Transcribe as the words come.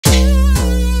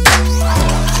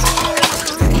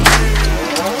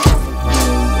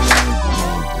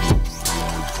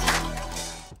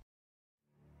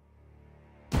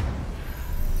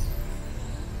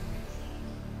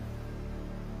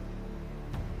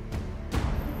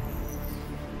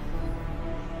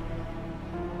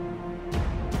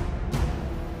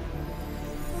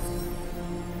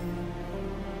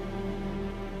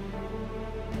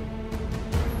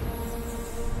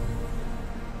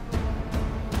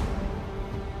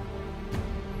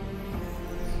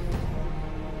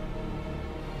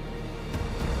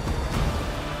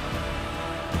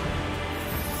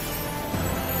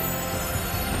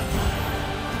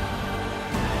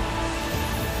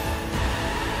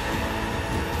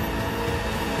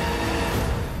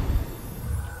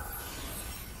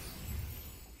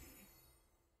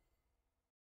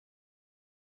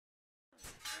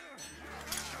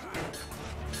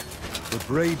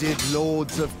upbraided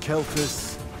lords of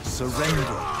Kelthus surrendered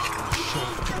and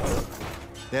showed.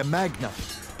 Their magna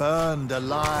burned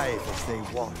alive as they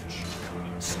watched.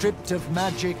 Stripped of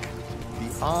magic,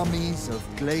 the armies of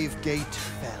Glavegate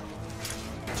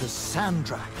fell. To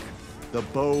Sandrak, the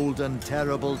bold and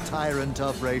terrible tyrant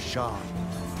of Reshan.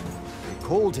 They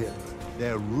called him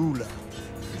their ruler,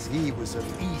 as he was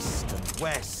of east and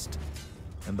west,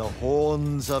 and the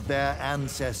horns of their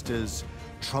ancestors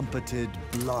trumpeted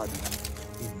blood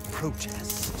in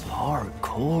protest.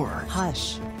 Hardcore.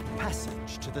 Hush.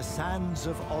 Passage to the sands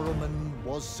of Oromon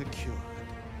was secured.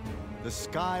 The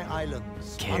Sky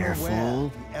Islands, Careful.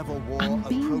 unaware the Everwar I'm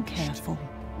being approached careful.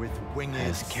 with winged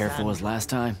As careful as last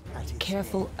time. at its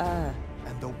Careful, head.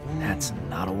 And the wound That's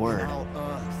not a word. in our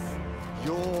earth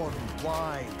yawned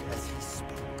wide as he spoke,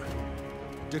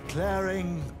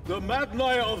 declaring, The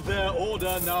Magni of their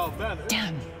order now vanish.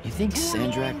 Damn. You think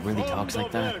Sandrak really talks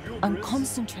like that? I'm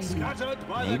concentrating.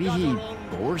 Maybe he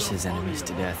bores his enemies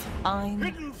to death. I'm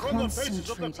Hidden from the faces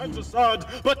of the concentrating.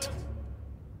 Pentastad, but...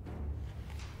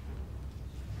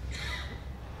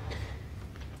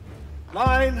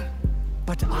 Line.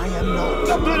 but I am not.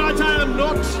 But I am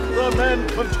not the man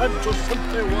content to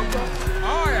simply wonder.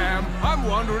 I am. I'm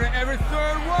wondering every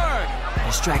third word.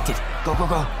 Distracted. Go, go,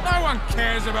 go. No one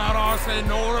cares about us in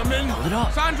Norman. Hold it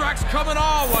up. Sandrak's coming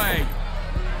our way.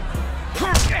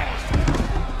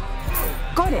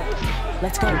 Got it.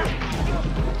 Let's go.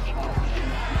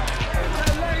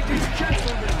 Ladies,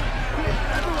 gentlemen,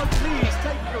 everyone please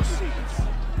take your seats.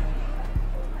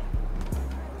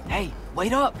 Hey,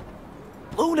 wait up.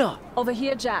 Luna! Over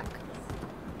here, Jack.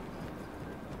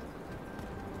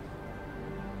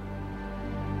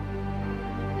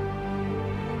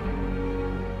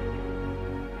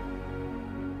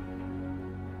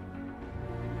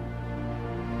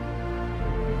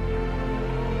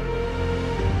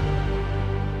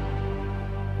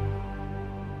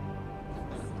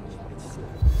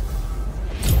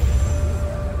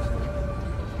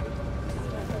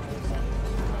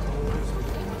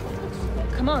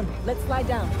 Come on, let's slide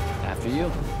down. After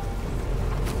you.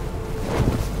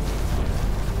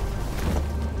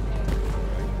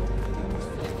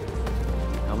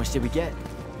 How much did we get?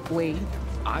 We.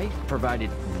 I provided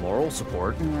moral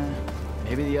support.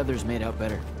 Maybe the others made out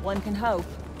better. One can hope.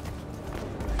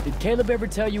 Did Caleb ever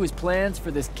tell you his plans for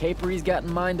this caper he's got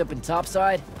in mind up in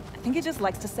Topside? I think he just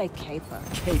likes to say caper.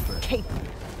 Caper. Caper.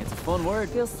 It's a fun word.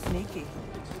 Feels sneaky.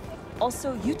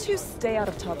 Also, you two stay out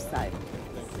of Topside.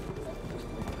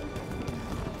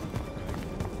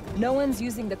 No one's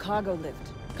using the cargo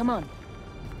lift. Come on.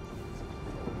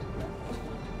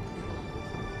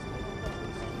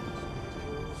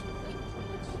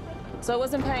 So I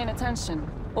wasn't paying attention.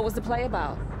 What was the play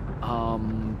about?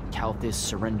 Kalthus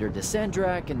surrendered to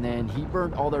Sandrak, and then he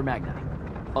burned all their magni.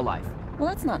 Alive. Well,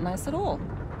 that's not nice at all.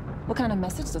 What kind of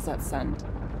message does that send?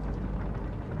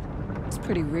 It's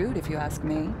pretty rude, if you ask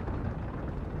me.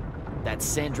 That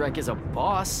Sandrak is a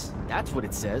boss. That's what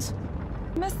it says.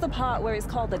 You missed the part where he's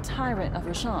called the Tyrant of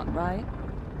Reshan, right?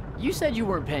 You said you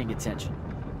weren't paying attention.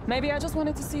 Maybe I just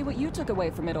wanted to see what you took away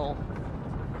from it all.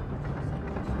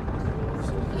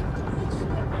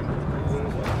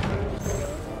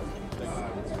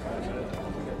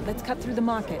 Let's cut through the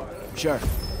market. Sure,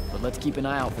 but let's keep an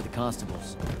eye out for the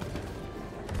constables.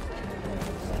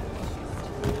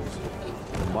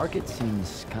 The market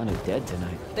seems kind of dead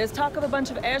tonight. There's talk of a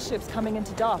bunch of airships coming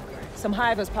into dock. Some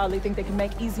hivers probably think they can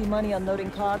make easy money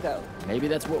unloading cargo. Maybe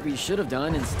that's what we should have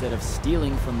done instead of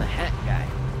stealing from the hat guy.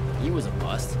 He was a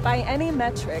bust. By any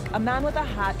metric, a man with a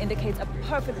hat indicates a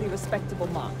perfectly respectable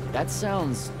mark. That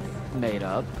sounds made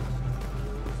up.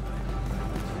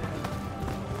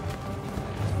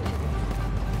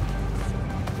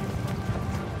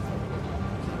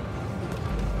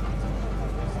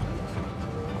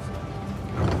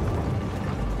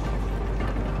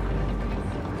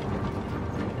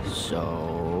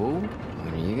 So,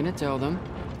 when are you gonna tell them?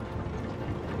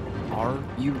 Are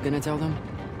you gonna tell them?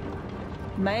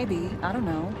 Maybe, I don't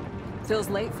know. Feels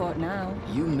late for it now.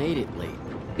 You made it late.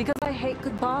 Because I hate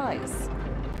goodbyes.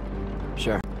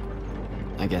 Sure.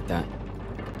 I get that.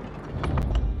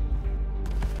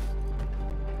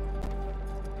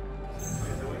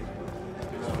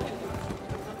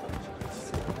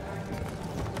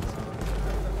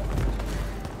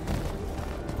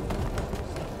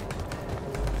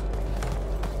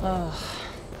 Ugh.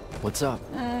 What's up?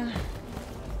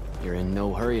 You're in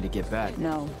no hurry to get back.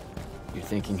 No. You're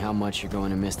thinking how much you're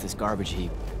going to miss this garbage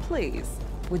heap. Please,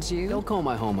 would you? Don't call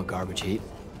my home a garbage heap.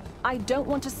 I don't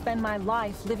want to spend my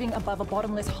life living above a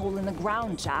bottomless hole in the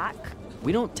ground, Jack.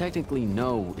 We don't technically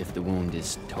know if the wound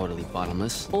is totally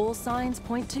bottomless. All signs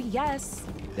point to yes.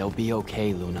 They'll be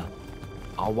okay, Luna.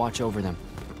 I'll watch over them.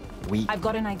 I've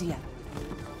got an idea.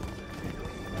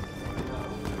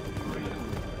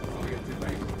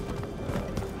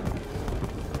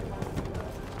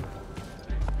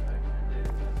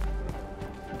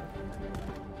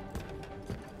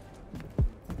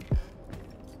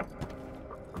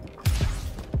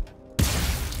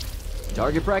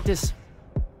 Target practice?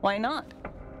 Why not?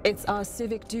 It's our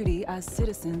civic duty as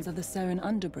citizens of the Seren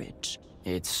Underbridge.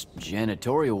 It's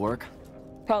janitorial work.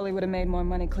 Probably would have made more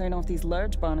money clearing off these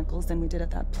large barnacles than we did at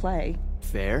that play.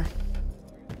 Fair.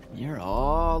 You're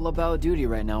all about duty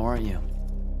right now, aren't you?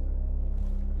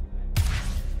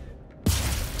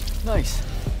 Nice.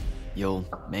 You'll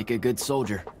make a good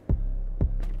soldier.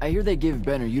 I hear they give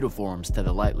better uniforms to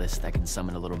the lightless that can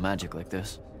summon a little magic like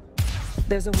this.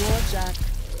 There's a war, Jack.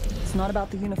 It's not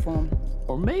about the uniform.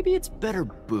 Or maybe it's better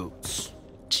boots.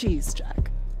 Cheese,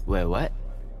 Jack. Wait, what?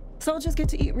 Soldiers get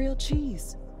to eat real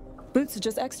cheese. Boots are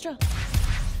just extra.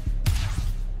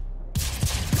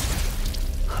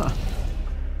 Huh.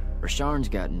 Rasharn's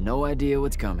got no idea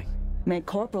what's coming. Made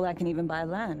corporal, I can even buy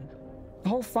land. The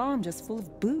whole farm just full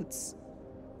of boots.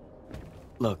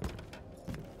 Look,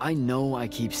 I know I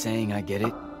keep saying I get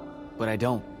it, but I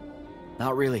don't.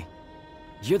 Not really.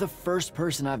 You're the first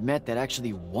person I've met that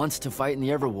actually wants to fight in the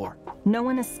Everwar. No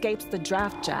one escapes the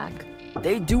draft, Jack.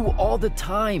 They do all the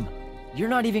time. You're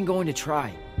not even going to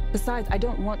try. Besides, I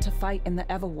don't want to fight in the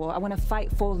Everwar. I want to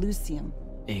fight for Lucium.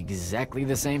 Exactly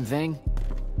the same thing?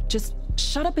 Just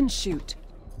shut up and shoot.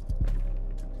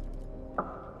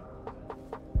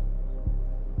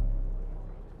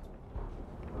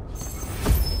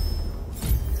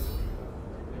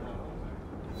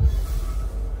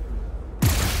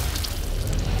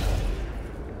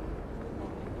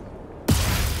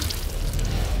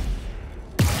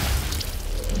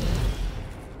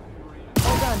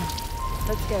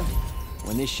 Let's go.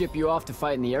 When they ship you off to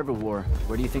fight in the Everwar,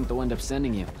 where do you think they'll end up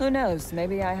sending you? Who knows?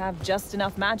 Maybe I have just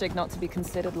enough magic not to be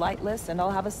considered lightless, and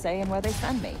I'll have a say in where they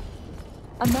send me.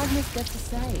 A Magnus gets a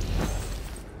say.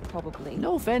 Probably.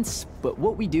 No offense, but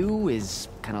what we do is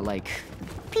kind of like...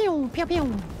 pew, pew,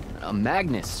 pew. A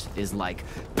Magnus is like...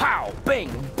 pow, bang,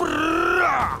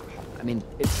 brrrah! I mean,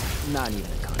 it's not even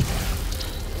a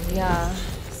concept. Yeah,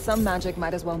 some magic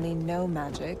might as well mean no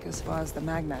magic, as far as the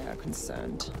Magni are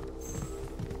concerned.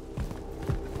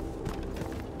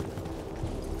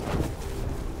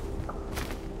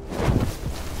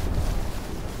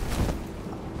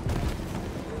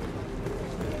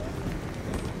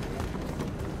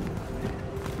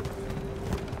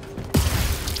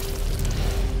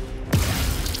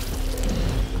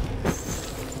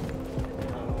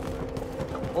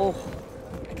 Oh,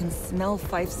 I can smell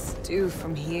Fife's stew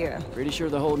from here. Pretty sure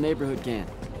the whole neighborhood can.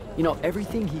 You know,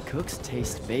 everything he cooks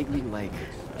tastes vaguely like...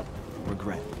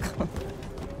 regret.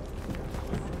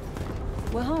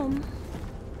 We're home.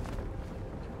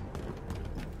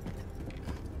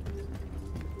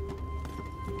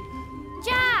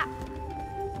 Jack!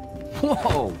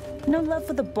 Whoa! No love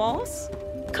for the boss?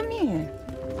 Come here.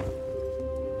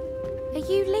 Are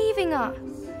you leaving us?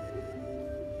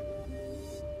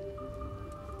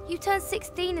 You turned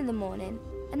 16 in the morning,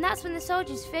 and that's when the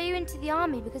soldiers threw you into the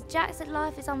army because Jack said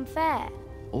life is unfair.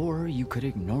 Or you could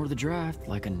ignore the draft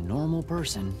like a normal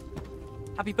person.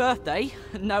 Happy birthday.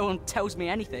 No one tells me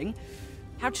anything.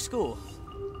 How'd you score?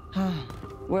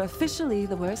 We're officially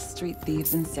the worst street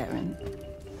thieves in Seren.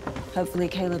 Hopefully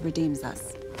Caleb redeems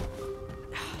us.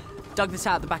 Dug this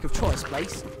out the back of Troy's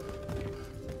place.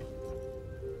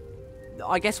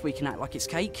 I guess we can act like it's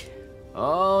cake.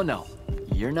 Oh no,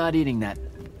 you're not eating that.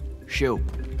 Shoo.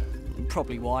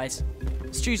 Probably wise.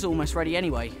 Stew's almost ready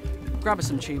anyway. Grab us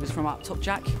some tubers from up top,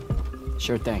 Jack.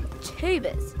 Sure thing.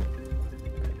 Tubers.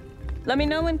 Let me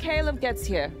know when Caleb gets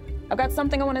here. I've got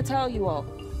something I want to tell you all.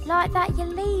 Like that you're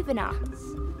leaving us.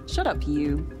 Shut up,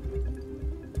 you.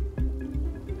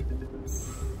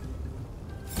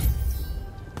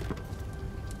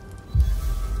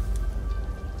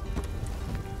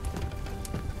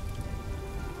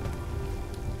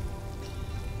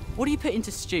 What do you put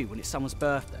into stew when it's someone's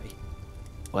birthday?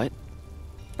 What?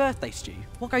 Birthday stew?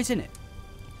 What goes in it?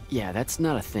 Yeah, that's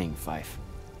not a thing, Fife.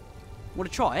 Want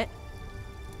to try it?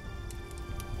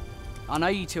 I know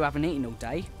you two haven't eaten all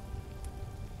day.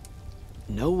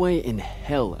 No way in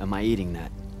hell am I eating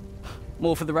that.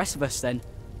 More for the rest of us, then.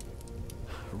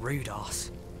 Rude ass.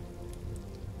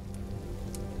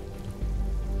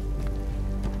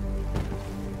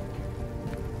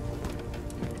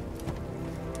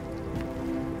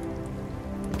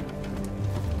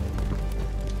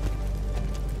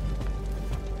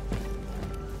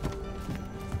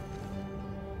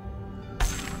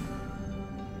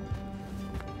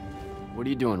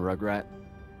 you doing, Rugrat?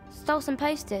 Stole some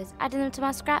posters, added them to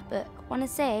my scrapbook. Wanna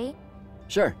see?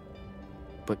 Sure.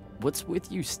 But what's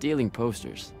with you stealing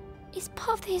posters? It's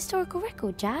part of the historical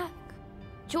record, Jack.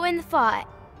 Join the fight.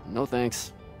 No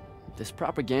thanks. This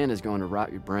propaganda's going to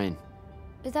rot your brain.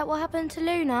 Is that what happened to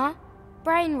Luna?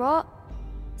 Brain rot?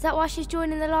 Is that why she's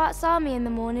joining the Lights Army in the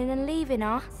morning and leaving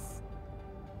us?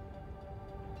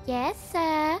 Yes,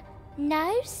 sir.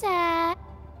 No, sir.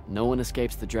 No one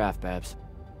escapes the draft, Babs.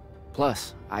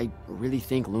 Plus, I really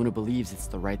think Luna believes it's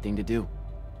the right thing to do.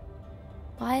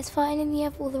 Why is fighting in the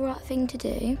Evil the right thing to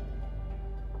do?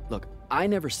 Look, I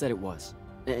never said it was.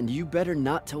 And you better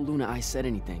not tell Luna I said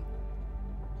anything.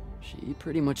 She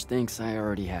pretty much thinks I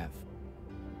already have.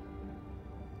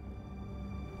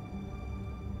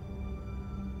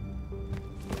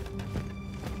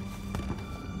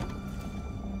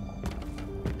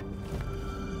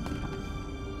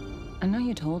 I know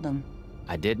you told him.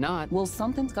 I did not. Well,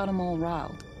 something's got him all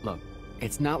riled. Look,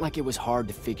 it's not like it was hard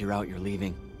to figure out you're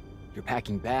leaving. You're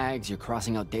packing bags, you're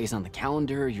crossing out days on the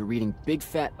calendar, you're reading big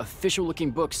fat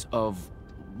official-looking books of...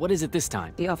 what is it this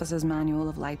time? The Officer's Manual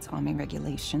of Lights Army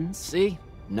Regulations. See?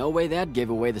 No way that gave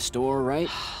away the store, right?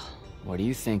 What are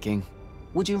you thinking?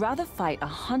 Would you rather fight a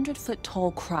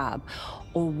 100-foot-tall crab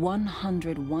or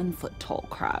 101-foot-tall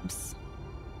crabs?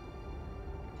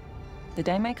 The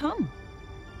day may come.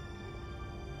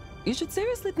 You should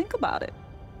seriously think about it.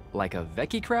 Like a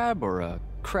Vecchi crab or a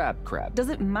crab crab? Does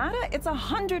it matter? It's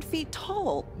 100 feet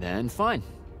tall. Then fine.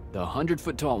 The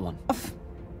 100-foot tall one.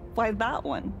 Why that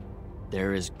one?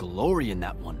 There is glory in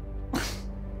that one.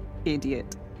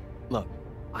 Idiot. Look,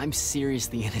 I'm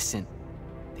seriously innocent.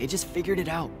 They just figured it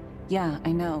out. Yeah,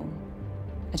 I know.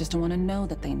 I just don't want to know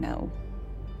that they know.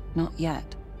 Not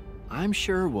yet. I'm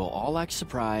sure we'll all act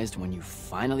surprised when you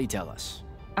finally tell us.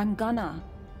 I'm gonna.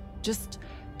 Just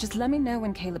let me know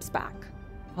when Caleb's back.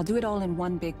 I'll do it all in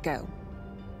one big go.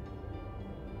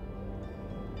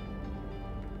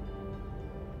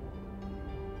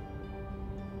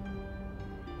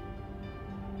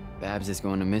 Babs is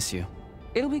going to miss you.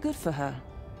 It'll be good for her.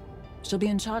 She'll be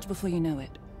in charge before you know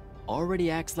it. Already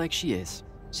acts like she is.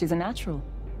 She's a natural.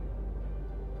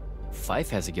 Fife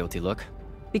has a guilty look.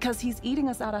 Because he's eating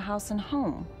us out of house and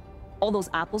home. All those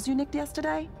apples you nicked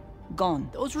yesterday? Gone.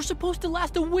 Those were supposed to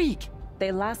last a week.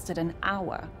 They lasted an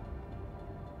hour.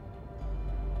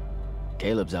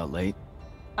 Caleb's out late.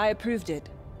 I approved it.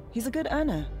 He's a good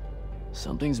earner.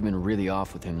 Something's been really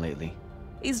off with him lately.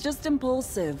 He's just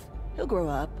impulsive. He'll grow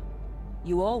up.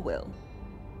 You all will.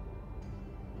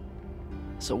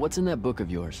 So what's in that book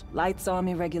of yours? Lights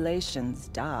Army Regulations,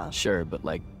 duh. Sure, but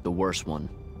like the worst one.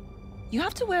 You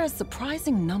have to wear a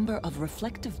surprising number of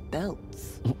reflective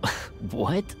belts.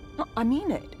 What? I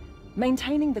mean it.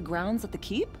 Maintaining the grounds at the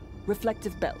keep?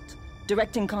 Reflective belt.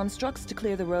 Directing constructs to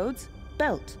clear the roads?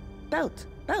 Belt. Belt.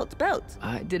 Belt. Belt.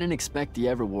 I didn't expect the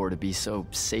Everwar to be so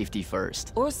safety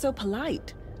first. Or so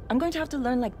polite. I'm going to have to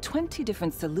learn like 20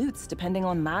 different salutes depending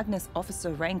on Magnus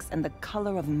officer ranks and the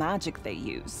color of magic they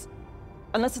use.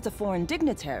 Unless it's a foreign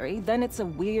dignitary, then it's a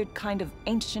weird kind of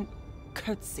ancient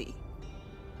curtsy.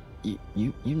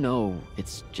 You know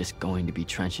it's just going to be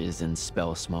trenches and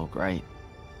spell smoke, right?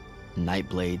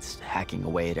 Nightblades hacking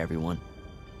away at everyone.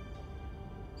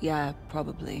 Yeah,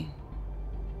 probably.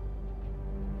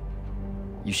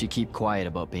 You should keep quiet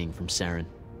about being from Saren.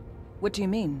 What do you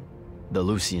mean? The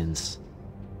Lucians.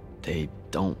 They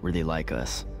don't really like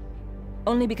us.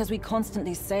 Only because we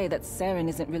constantly say that Saren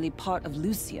isn't really part of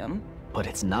Lucium. But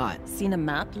it's not. Seen a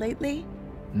map lately?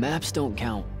 Maps don't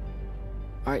count.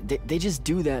 Alright, they just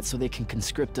do that so they can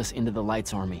conscript us into the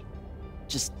Lights Army.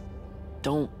 Just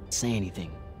don't say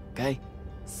anything, okay?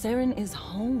 Saren is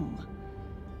home.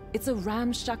 It's a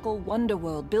ramshackle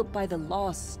wonderworld built by the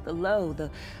lost, the low,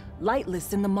 the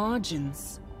lightless in the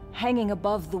margins. Hanging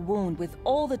above the wound with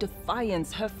all the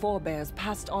defiance her forebears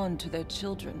passed on to their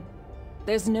children.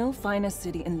 There's no finer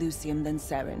city in Lucium than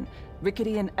Saren,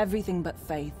 rickety in everything but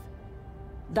faith.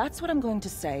 That's what I'm going to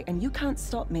say, and you can't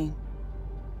stop me.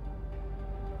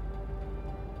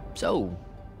 So,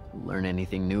 learn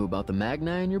anything new about the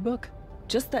Magni in your book?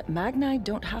 Just that Magni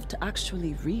don't have to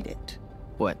actually read it.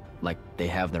 What, like they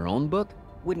have their own book?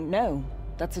 Wouldn't know.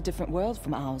 That's a different world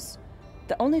from ours.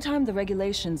 The only time the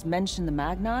regulations mention the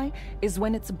Magni is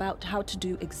when it's about how to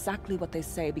do exactly what they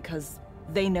say because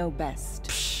they know best.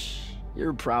 Psh,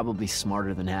 you're probably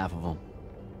smarter than half of them.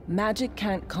 Magic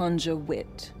can't conjure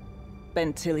wit.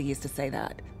 Ben Tilly used to say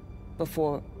that.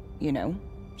 Before, you know,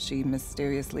 she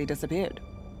mysteriously disappeared.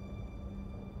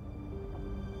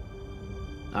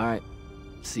 Alright,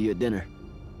 see you at dinner.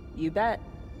 You bet.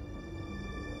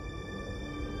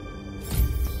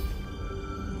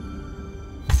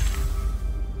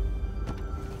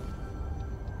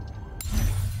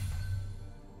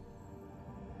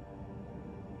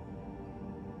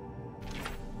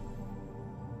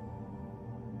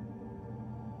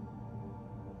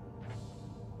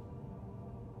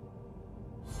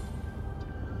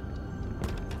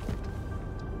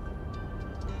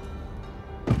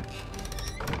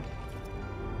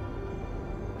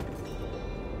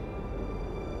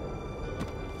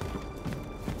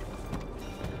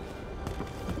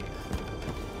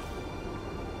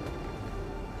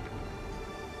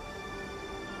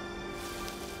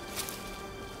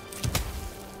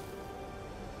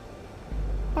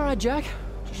 right, Jack.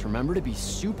 Just remember to be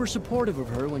super supportive of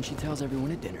her when she tells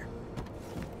everyone at dinner.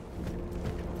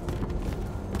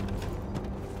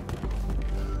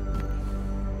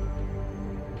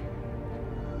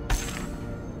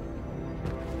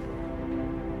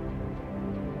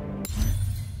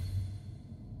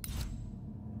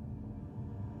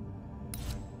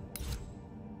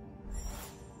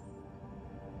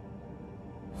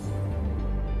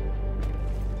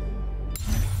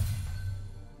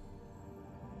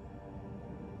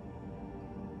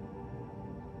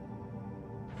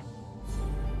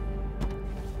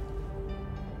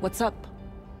 What's up?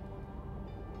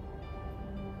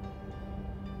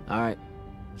 All right.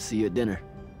 See you at dinner.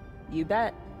 You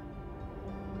bet.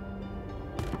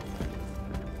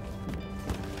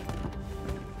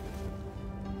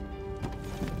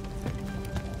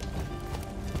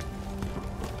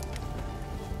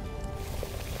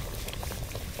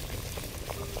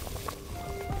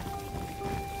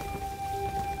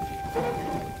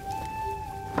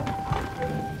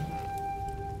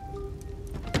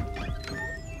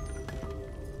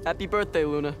 Happy birthday,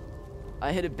 Luna.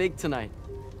 I hit it big tonight.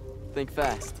 Think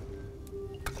fast.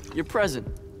 Your present,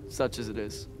 such as it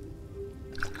is.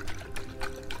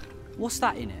 What's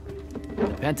that in it?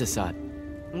 The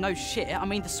Pentasod. No shit, I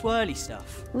mean the swirly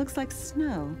stuff. Looks like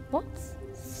snow. What's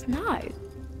snow?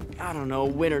 I don't know,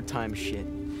 wintertime shit.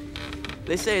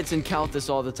 They say it's in Calthus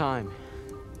all the time.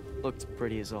 Looked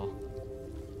pretty as all.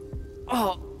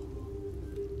 Oh!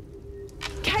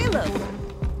 Caleb!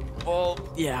 Oh,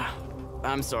 yeah.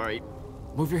 I'm sorry.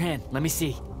 Move your hand. Let me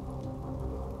see.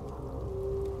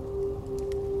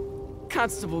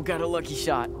 Constable got a lucky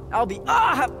shot. I'll be—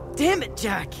 Ah! Damn it,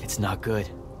 Jack! It's not good.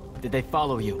 Did they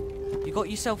follow you? You got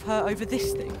yourself hurt over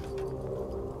this thing?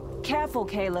 Careful,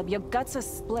 Caleb. Your guts are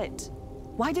split.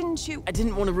 Why didn't you— I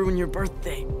didn't want to ruin your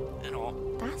birthday at all.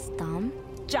 That's dumb.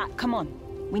 Jack, come on.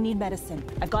 We need medicine.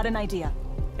 I've got an idea.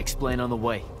 Explain on the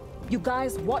way. You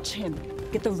guys watch him.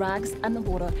 Get the rags and the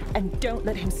water, and don't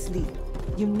let him sleep.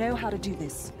 You know how to do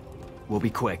this. We'll be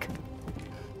quick.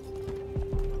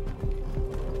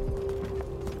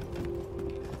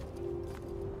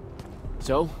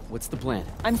 So, what's the plan?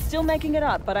 I'm still making it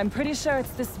up, but I'm pretty sure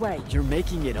it's this way. You're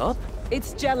making it up?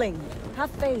 It's gelling.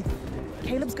 Have faith.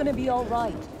 Caleb's gonna be all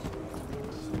right.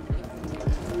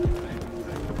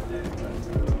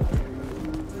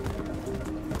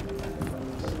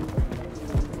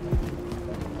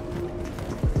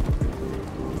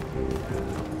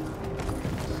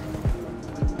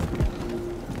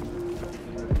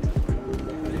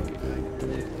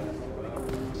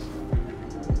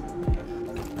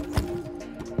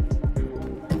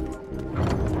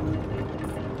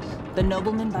 The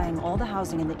nobleman buying all the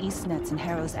housing in the East Nets and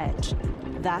Harrow's Edge.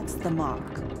 That's the mark.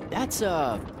 That's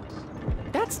the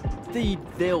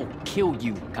they'll kill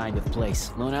you kind of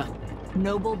place, Luna.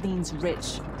 Noble means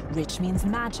rich. Rich means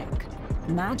magic.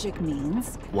 Magic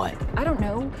means— What? I don't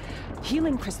know.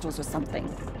 Healing crystals or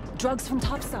something. Drugs from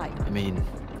topside. I mean,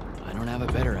 I don't have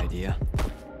a better idea.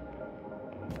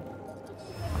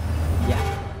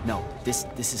 Yeah, no, this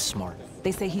is smart.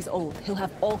 They say he's old. He'll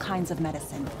have all kinds of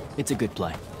medicine. It's a good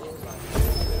play.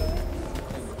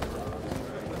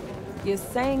 You're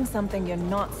saying something you're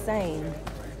not saying.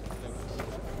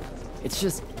 It's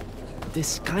just,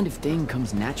 this kind of thing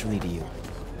comes naturally to you.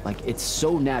 Like, it's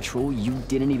so natural, you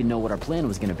didn't even know what our plan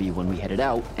was gonna be when we headed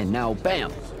out, and now,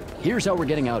 bam! Here's how we're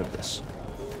getting out of this.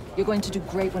 You're going to do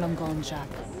great when I'm gone, Jack.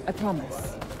 I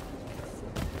promise.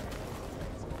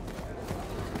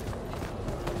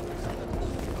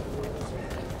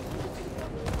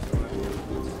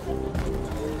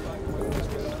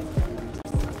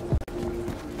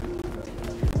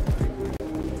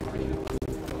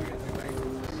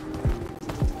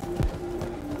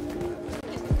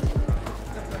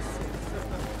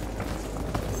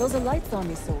 Those are Lights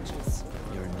Army soldiers.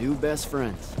 Your new best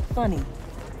friends. Funny.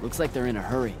 Looks like they're in a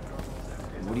hurry.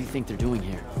 What do you think they're doing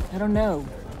here? I don't know.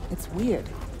 It's weird.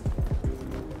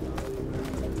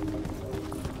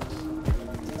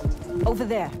 Over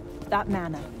there. That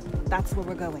manor. That's where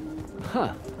we're going.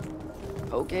 Huh.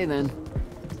 Okay then.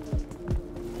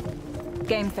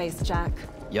 Game face, Jack.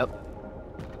 Yep.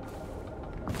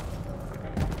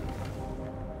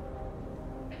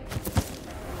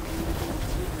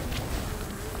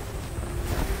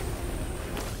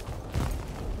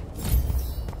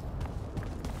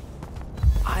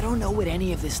 I don't know what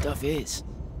any of this stuff is.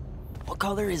 What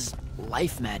color is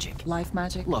life magic? Life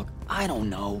magic? Look, I don't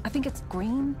know. I think it's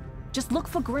green. Just look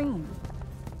for green.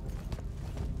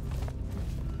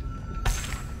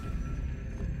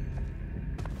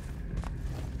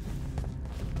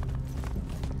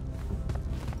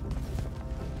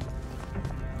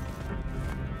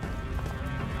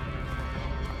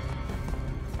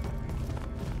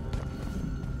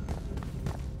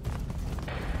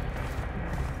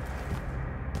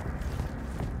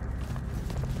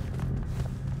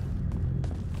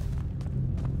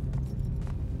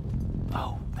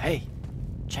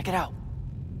 Check it out.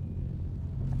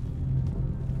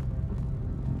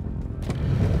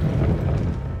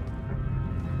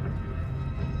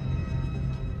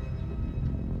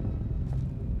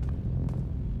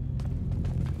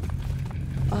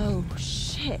 Oh,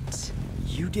 shit.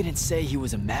 You didn't say he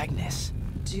was a Magnus.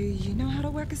 Do you know how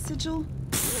to work a sigil?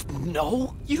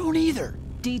 No, you don't either.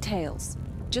 Details.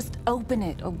 Just open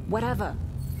it, or whatever.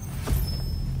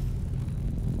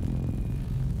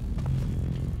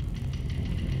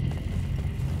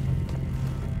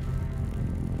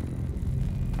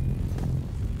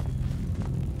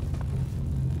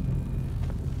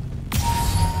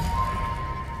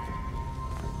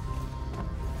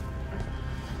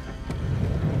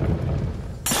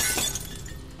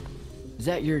 Is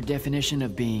that your definition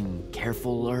of being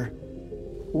carefuler?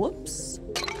 Whoops.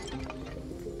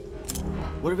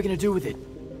 What are we gonna do with it?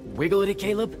 Wiggle it,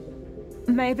 Caleb?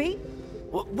 Maybe?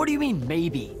 What do you mean,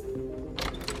 maybe?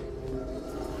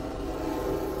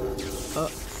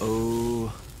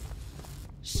 Uh-oh.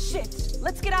 Shit!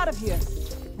 Let's get out of here!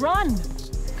 Run!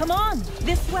 Come on!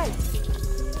 This way!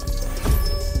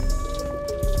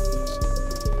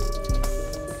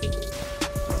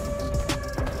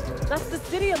 That's the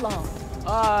city alarm.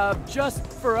 Just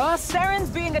for us? Saren's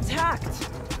being attacked!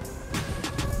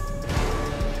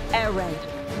 Air raid.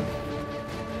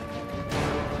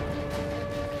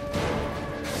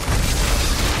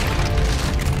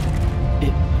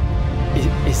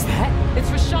 Is that? It's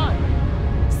Rashawn.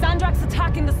 Sandrak's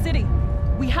attacking the city.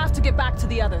 We have to get back to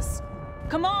the others.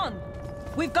 Come on!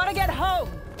 We've got to get home!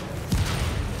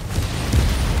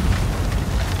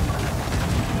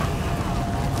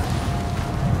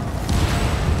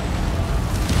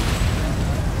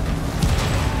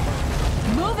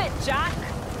 Move it, Jack!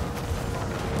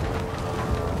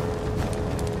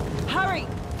 Hurry!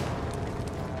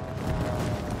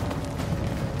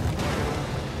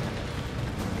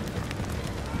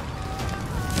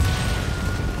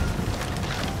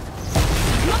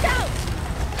 Look out!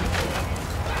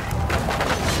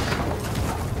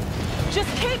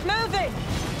 Just keep moving!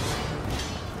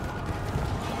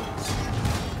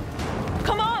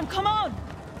 Come on, come on!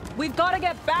 We've got to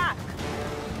get back!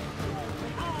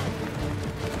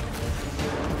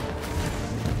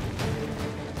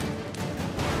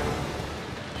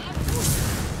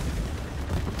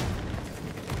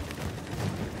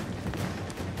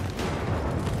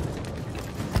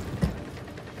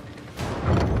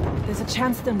 There's a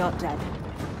chance they're not dead.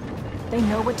 They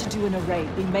know what to do in a raid.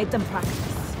 We made them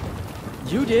practice.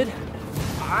 You did.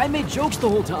 I made jokes the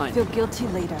whole time. Feel guilty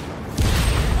later.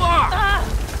 Ah!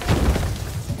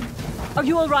 Are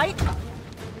you all right?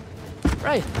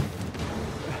 Right.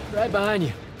 Right behind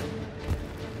you.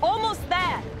 Almost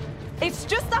there. It's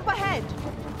just up ahead.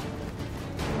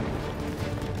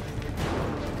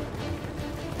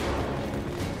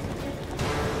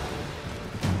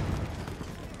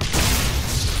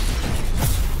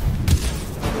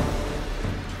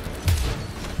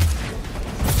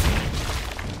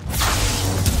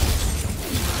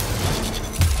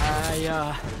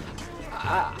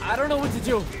 I don't know what to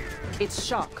do. It's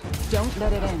shock. Don't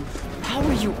let it in. How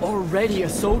are you already a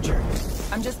soldier?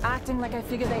 I'm just acting like I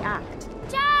figure they act.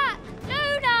 Jack!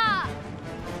 Luna!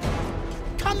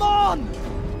 Come on!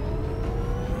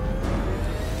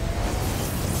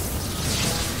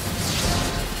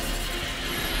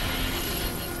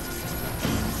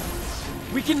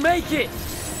 We can make it!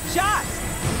 Jack!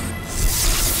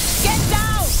 Get down!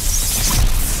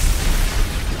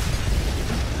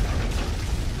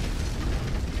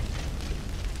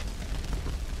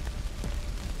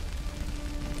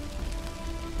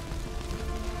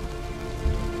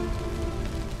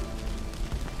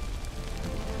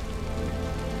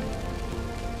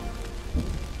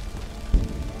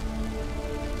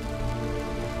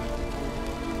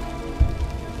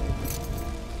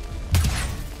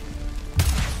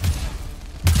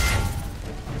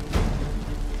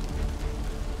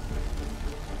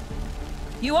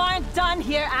 You aren't done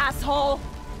here, asshole!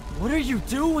 What are you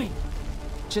doing?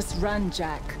 Just run,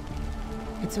 Jack.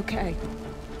 It's okay.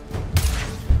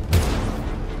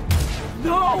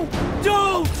 No!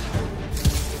 Don't!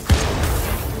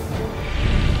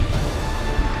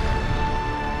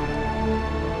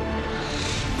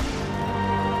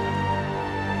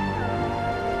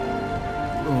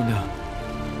 Oh no.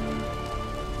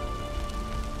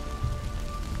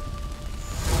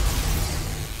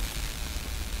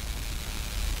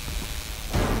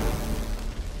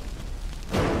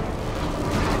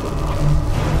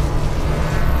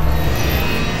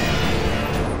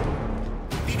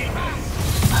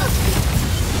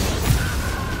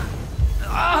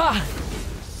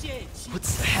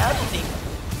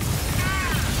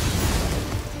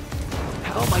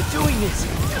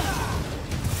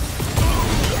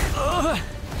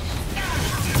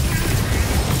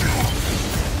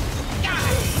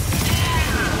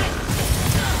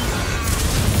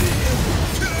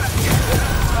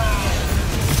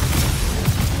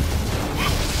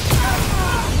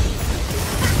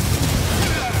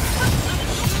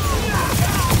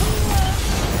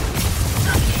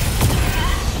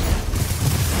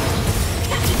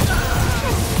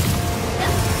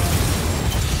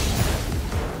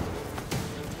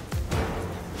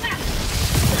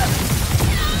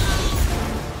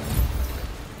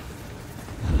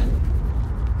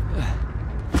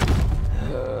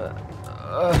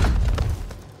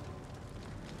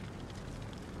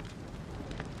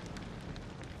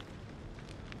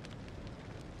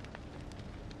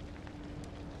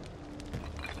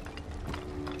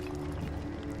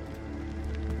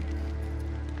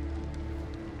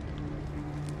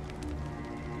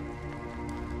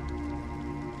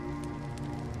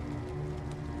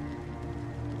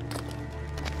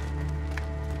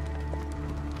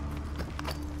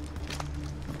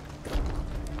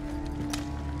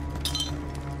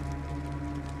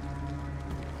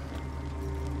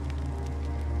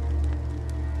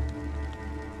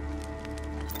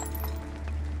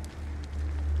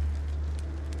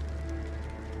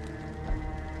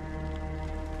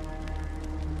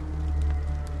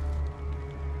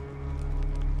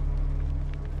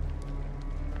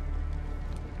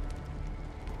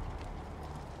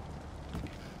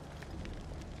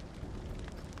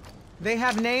 They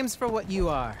have names for what you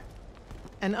are.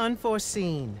 An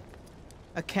unforeseen,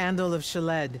 a candle of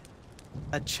Shaled,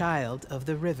 a child of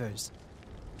the rivers.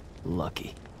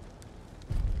 Lucky.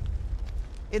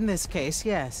 In this case,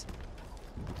 yes.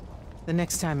 The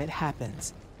next time it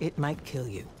happens, it might kill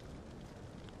you.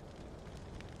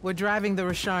 We're driving the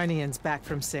Rasharnians back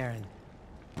from Saren.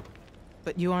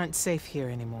 But you aren't safe here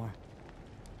anymore.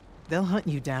 They'll hunt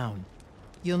you down.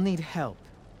 You'll need help.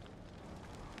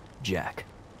 Jack.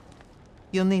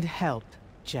 You'll need help,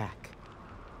 Jack.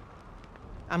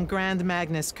 I'm Grand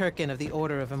Magnus Kirkin of the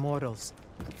Order of Immortals,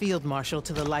 Field Marshal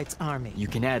to the Light's Army. You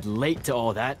can add late to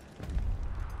all that.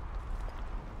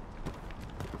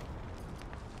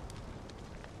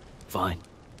 Fine.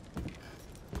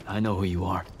 I know who you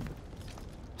are.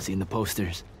 Seen the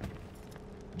posters.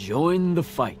 Join the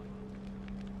fight.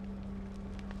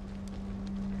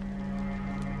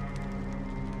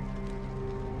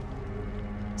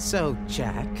 So,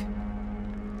 Jack,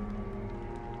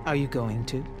 are you going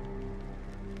to?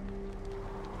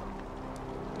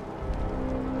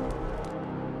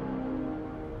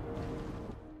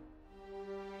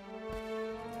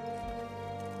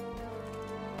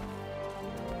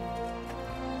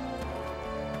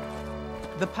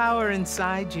 The power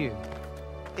inside you,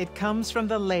 it comes from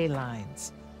the ley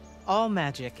lines. All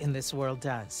magic in this world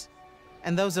does.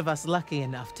 And those of us lucky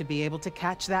enough to be able to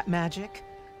catch that magic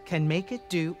can make it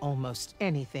do almost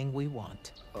anything we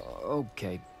want.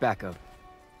 Okay, back up.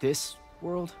 This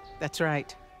world? That's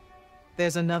right.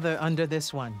 There's another under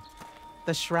this one.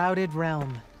 The Shrouded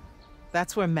Realm.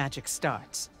 That's where magic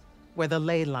starts. Where the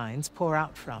ley lines pour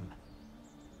out from.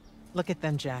 Look at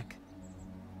them, Jack.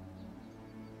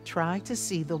 Try to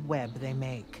see the web they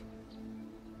make.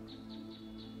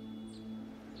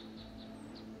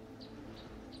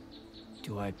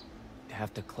 Do I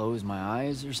have to close my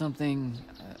eyes or something?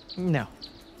 No.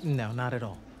 No, not at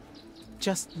all.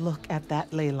 Just look at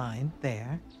that ley line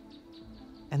there,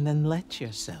 and then let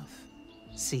yourself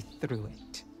see through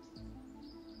it.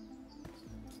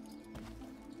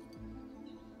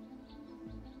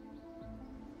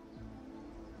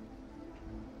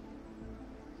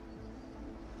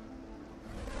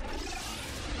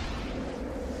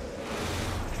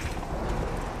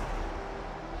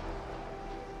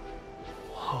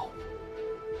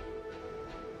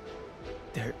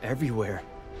 They're everywhere.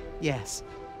 Yes.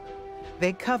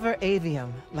 They cover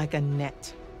Aveum like a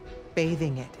net,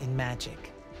 bathing it in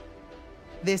magic.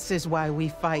 This is why we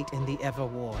fight in the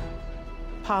Everwar.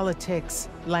 Politics,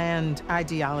 land,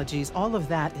 ideologies, all of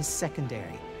that is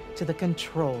secondary to the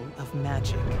control of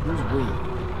magic. Who's we?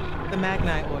 The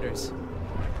Magnite Orders.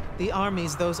 The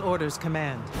armies those orders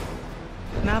command.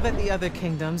 Now that the other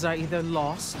kingdoms are either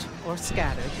lost or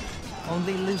scattered,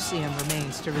 only Lucium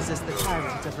remains to resist the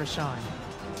tyrant of Rasharn.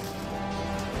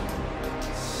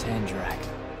 Sandrak.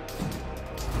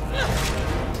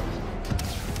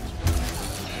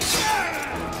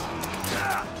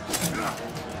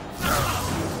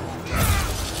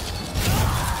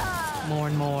 More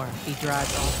and more, he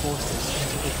drives all forces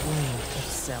into the wound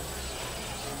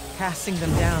itself, casting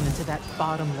them down into that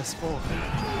bottomless void,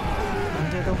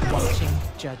 under the watching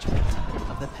judgment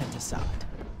of the Pentasod.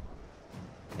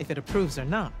 If it approves or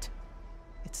not,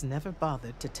 it's never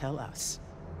bothered to tell us.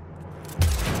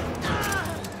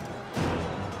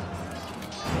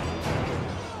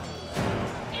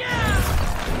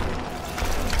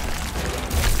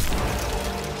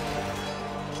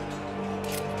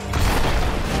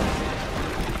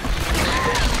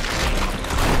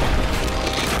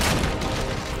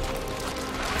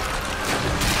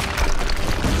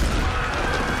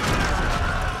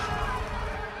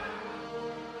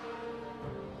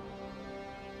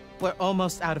 We're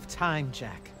almost out of time,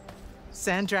 Jack.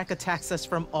 Sandrak attacks us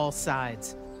from all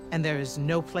sides, and there is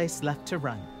no place left to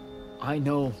run. I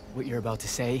know what you're about to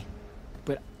say,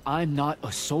 but I'm not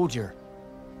a soldier.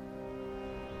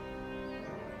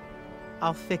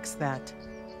 I'll fix that.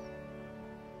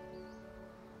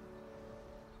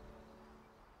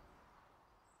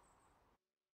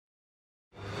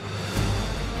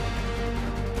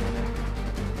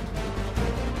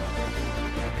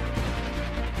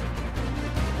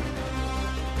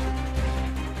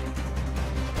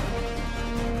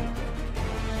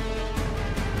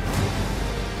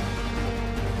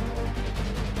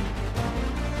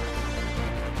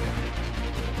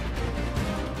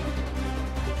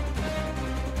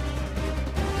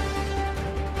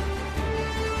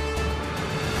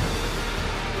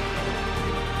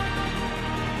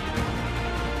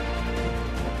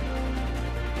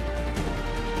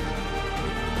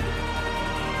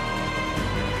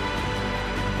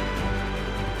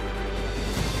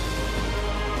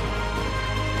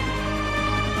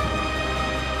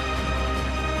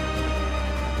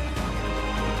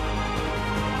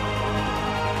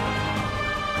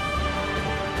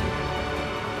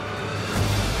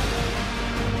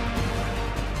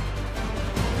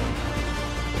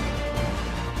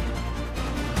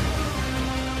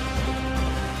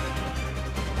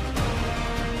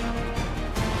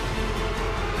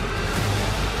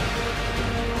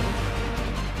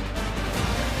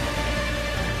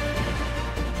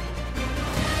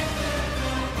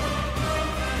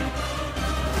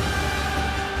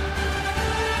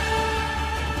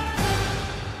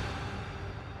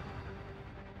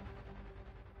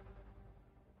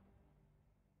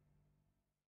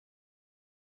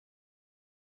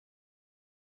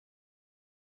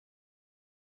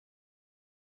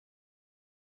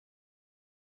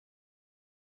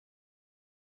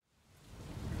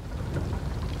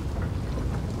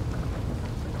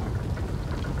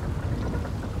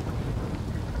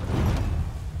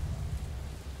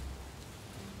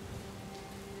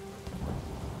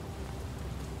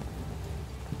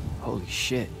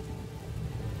 shit.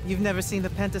 You've never seen the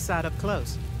Pentasod up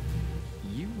close.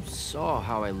 You saw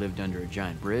how I lived under a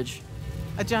giant bridge.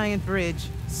 A giant bridge,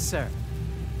 sir.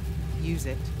 Use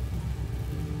it.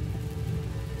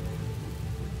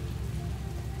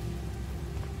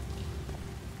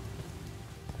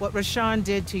 What Rasharn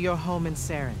did to your home in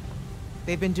Saren,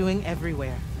 they've been doing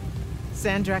everywhere.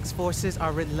 Sandrak's forces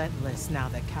are relentless now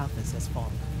that Kalthus has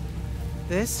fallen.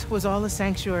 This was all a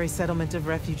sanctuary settlement of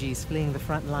refugees fleeing the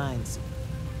front lines,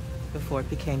 before it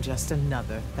became just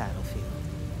another battlefield.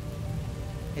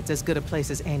 It's as good a place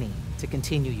as any to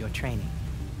continue your training.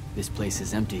 This place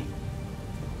is empty.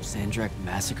 Sandrak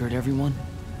massacred everyone?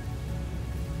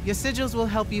 Your sigils will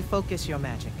help you focus your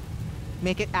magic.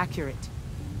 Make it accurate.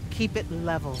 Keep it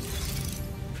level.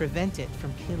 Prevent it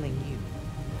from killing you.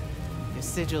 Your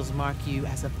sigils mark you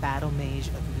as a battle mage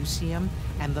of Lucium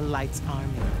and the Light's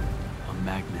army. A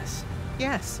Magnus.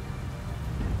 Yes.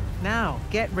 Now,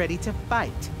 get ready to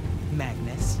fight,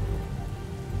 Magnus.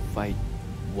 Fight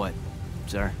what,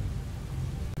 sir?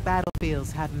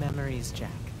 Battlefields have memories, Jack.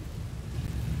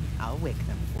 I'll wake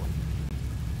them for you.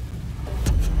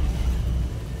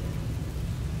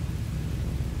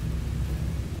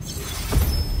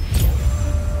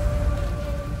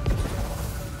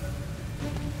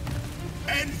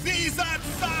 Envisat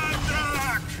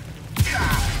Sandrak!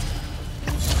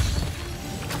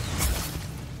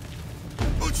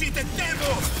 Uccide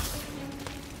Devo!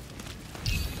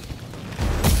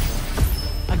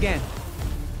 Again.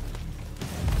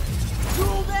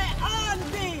 Juve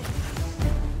Andi!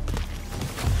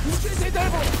 Uccide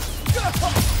Devo!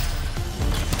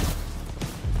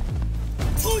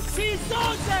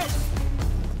 Uccisose!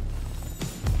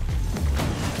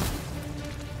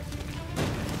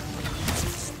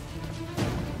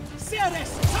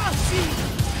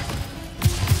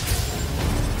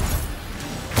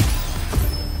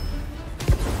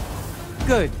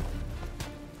 Good.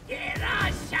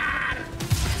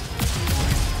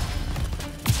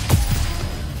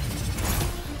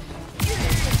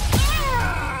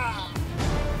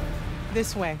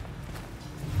 This way.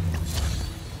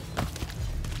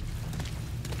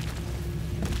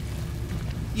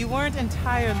 You weren't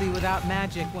entirely without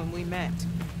magic when we met.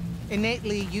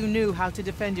 Innately, you knew how to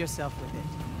defend yourself with it.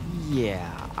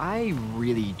 Yeah, I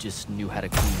really just knew how to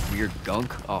clean weird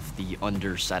gunk off the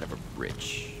underside of a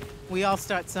bridge. We all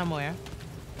start somewhere.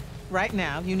 Right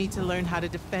now, you need to learn how to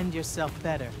defend yourself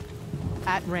better.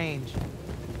 At range.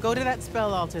 Go to that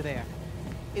spell altar there.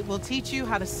 It will teach you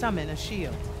how to summon a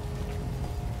shield.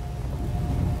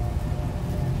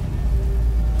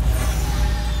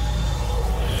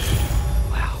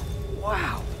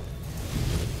 Wow.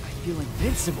 I feel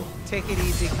invincible. Take it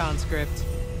easy, conscript.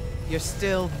 You're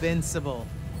still vincible.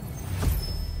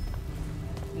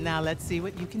 Now let's see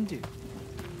what you can do.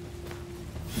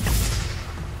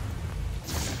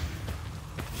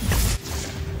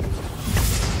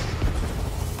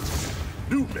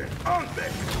 Nume Albe!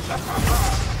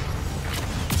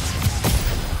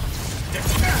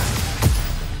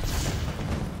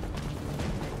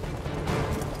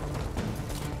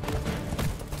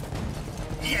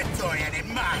 Jetojen in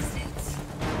Mazit!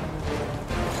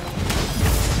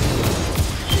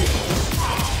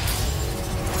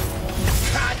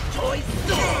 Katoi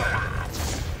Zora!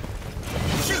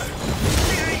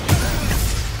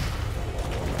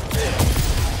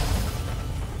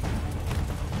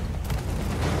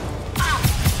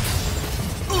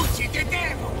 Uccide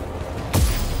Devo!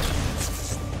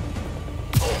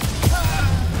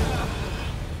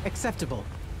 Acceptable.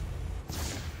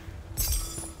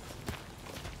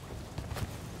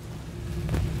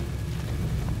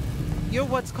 You're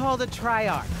what's called a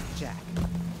Triarch, Jack.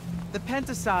 The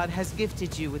Pentasod has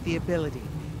gifted you with the ability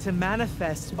to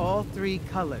manifest all three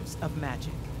colors of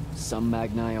magic. Some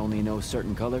Magni only know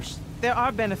certain colors? There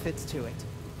are benefits to it.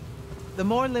 The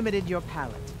more limited your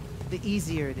palette, the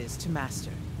easier it is to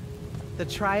master. The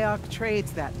Triarch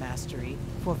trades that mastery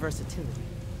for versatility.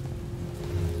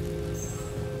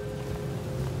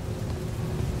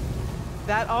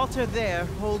 That altar there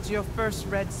holds your first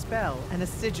red spell and a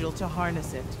sigil to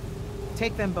harness it.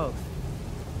 Take them both.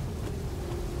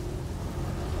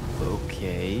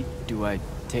 Okay, do I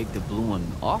take the blue one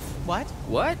off? What?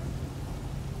 What?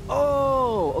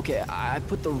 Oh, okay, I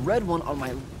put the red one on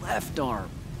my left arm.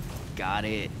 Got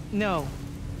it. No.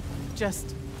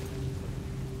 Just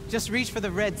reach for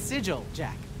the red sigil,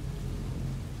 Jack.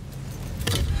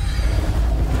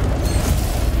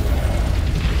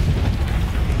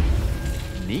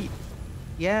 Neat.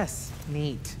 Yes,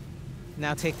 neat.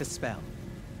 Now take the spell.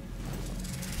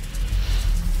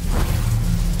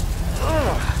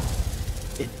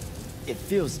 It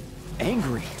feels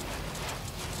angry.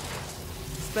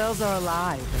 spells are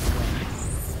alive in a way.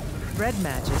 Red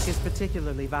magic is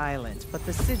particularly violent, but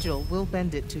the sigil will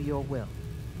bend it to your will.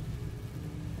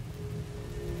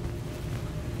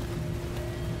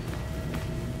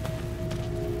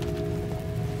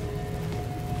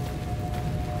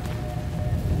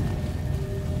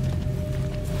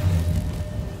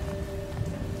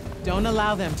 Don't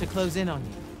allow them to close in on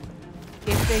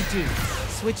you. If they do,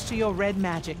 switch to your red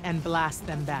magic and blast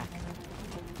them back.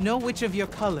 Know which of your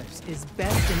colors is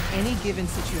best in any given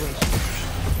situation.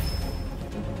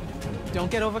 Don't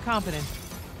get overconfident.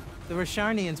 The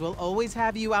Rasharnians will always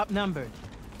have you outnumbered.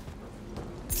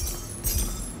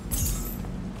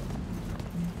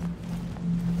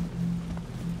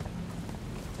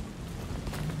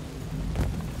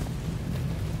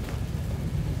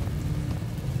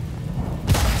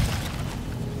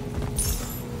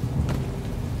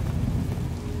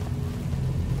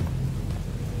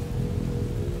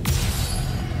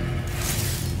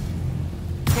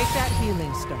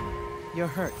 Healing stone. You're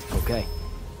hurt. Okay.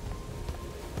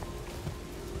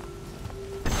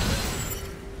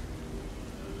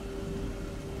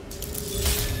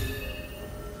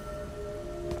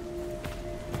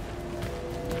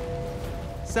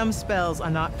 Some spells are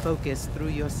not focused through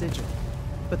your sigil,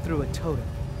 but through a totem.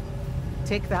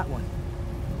 Take that one.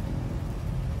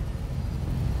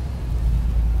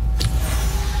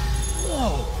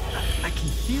 Whoa! I can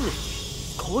feel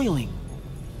it. Coiling.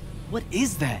 What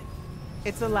is that?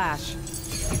 It's a lash.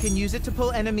 You can use it to pull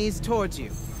enemies towards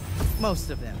you. Most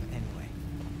of them, anyway.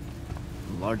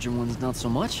 Larger ones, not so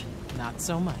much? Not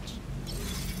so much.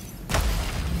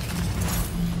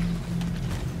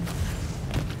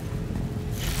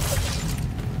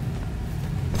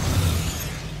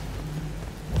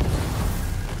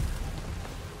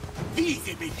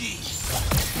 Easy, baby.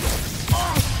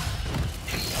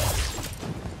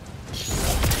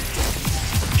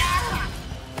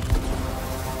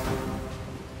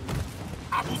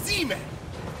 Abusime!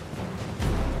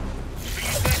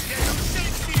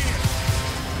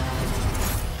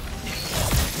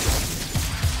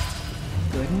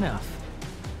 Good enough.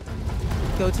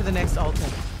 Go to the next altar.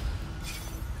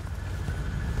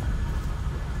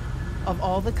 Of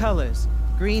all the colors,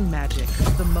 green magic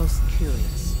is the most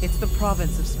curious. It's the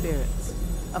province of spirits,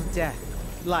 of death,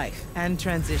 life, and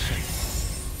transition.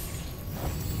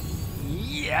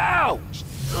 Ouch!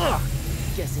 Ugh!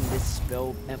 Guessing this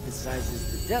spell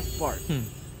emphasizes the death part.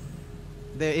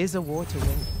 There is a war to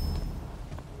win.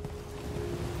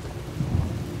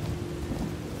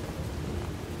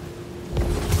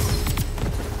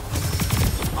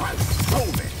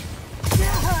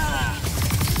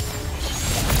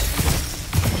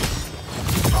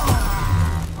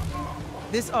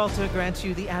 This altar grants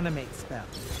you the animate spell.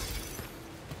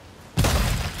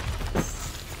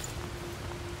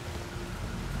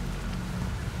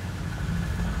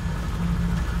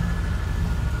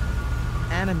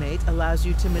 Animate allows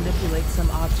you to manipulate some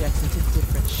objects into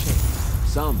different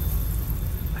shapes. Some.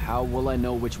 How will I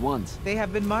know which ones? They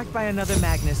have been marked by another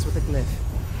Magnus with a glyph.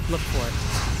 Look for it.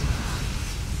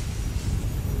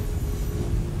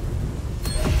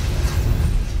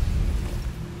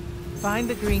 Find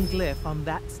the green glyph on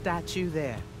that statue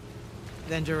there.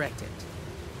 Then direct it.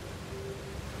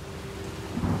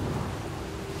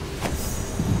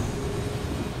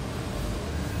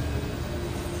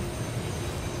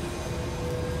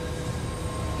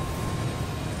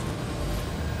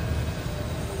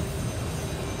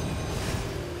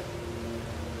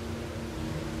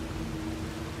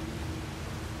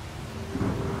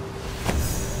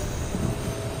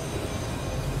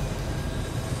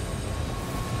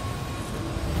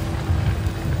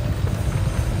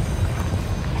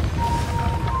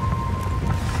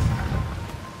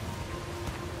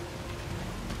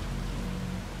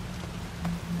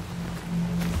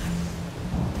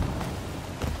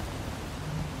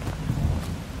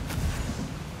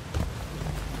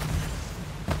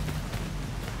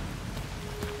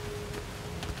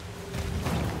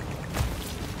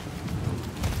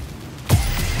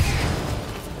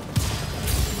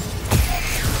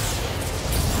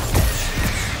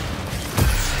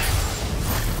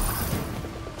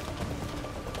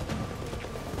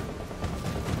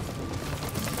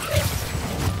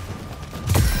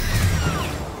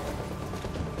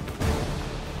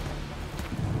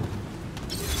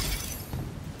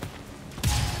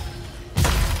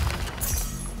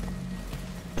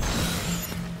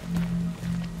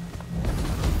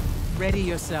 Ready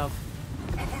yourself.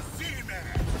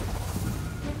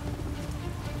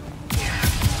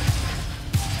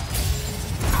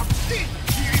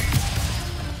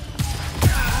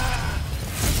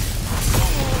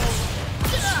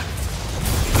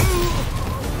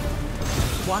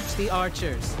 Watch the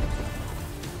archers.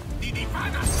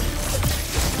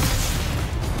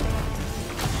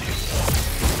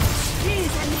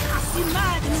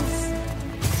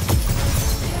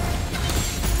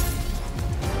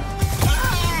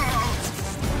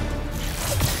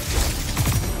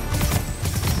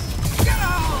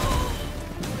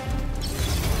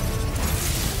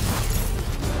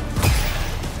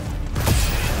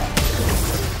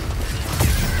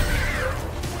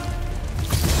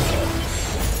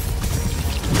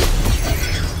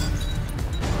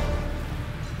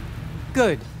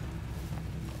 Good.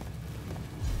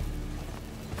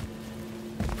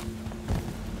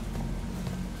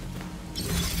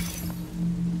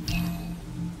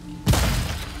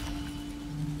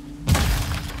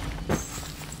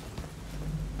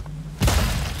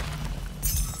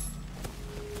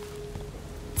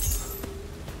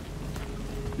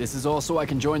 This is all so I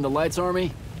can join the Lights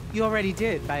Army? You already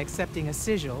did by accepting a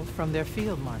sigil from their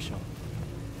field marshal.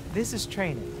 This is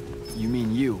training. You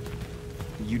mean you?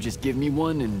 You just give me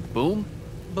one and boom?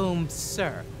 Boom,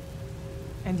 sir.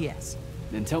 And yes.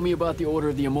 Then tell me about the Order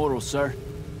of the Immortals, sir.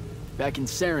 Back in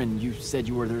Saren, you said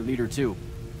you were their leader too.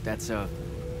 That's, are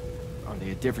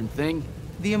they a different thing?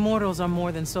 The Immortals are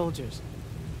more than soldiers.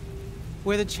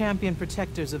 We're the champion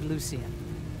protectors of Lucian.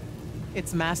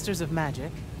 It's masters of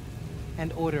magic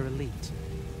and Order elite.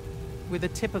 We're the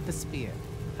tip of the spear.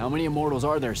 How many Immortals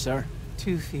are there, sir?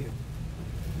 Too few.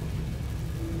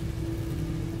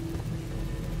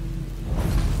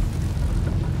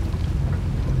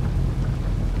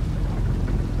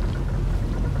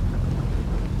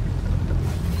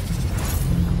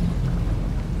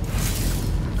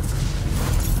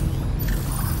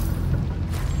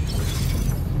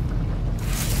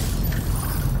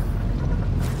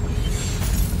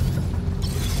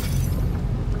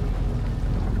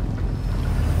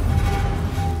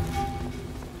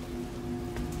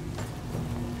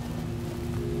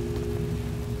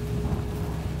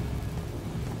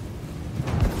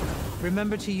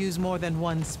 Remember to use more than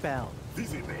one spell.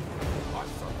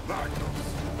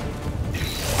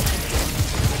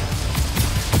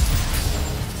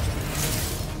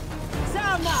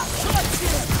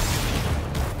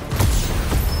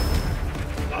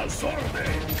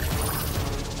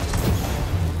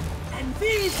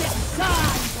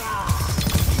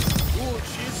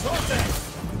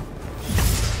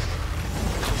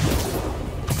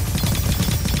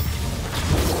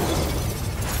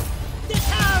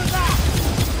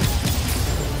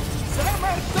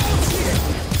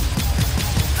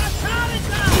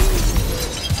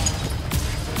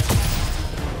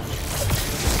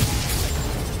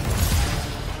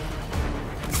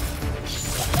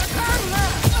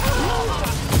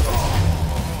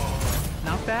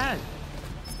 Not bad.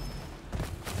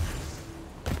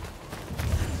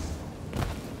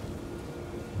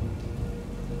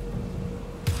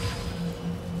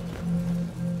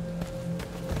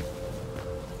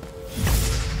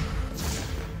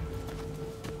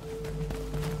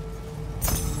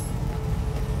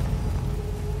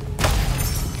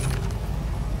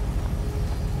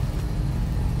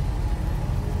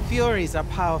 Furies are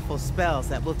powerful spells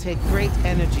that will take great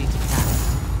energy to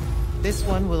cast. This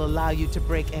one will allow you to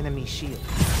break enemy shields.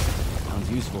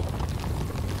 Sounds useful.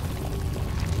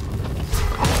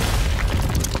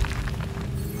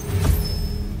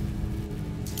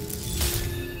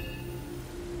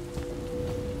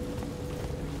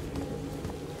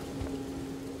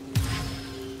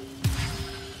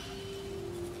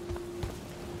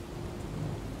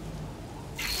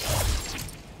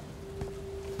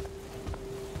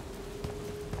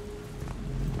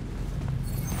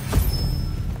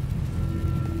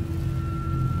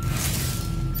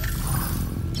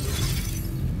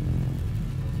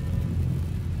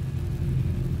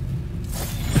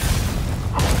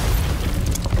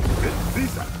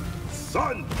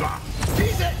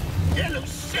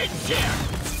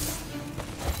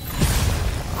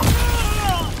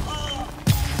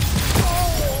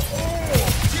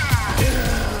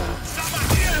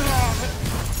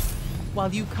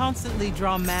 While you constantly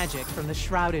draw magic from the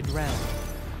Shrouded Realm,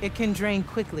 it can drain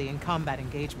quickly in combat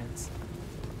engagements.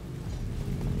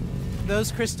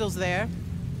 Those crystals there,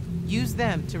 use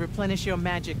them to replenish your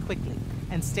magic quickly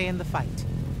and stay in the fight.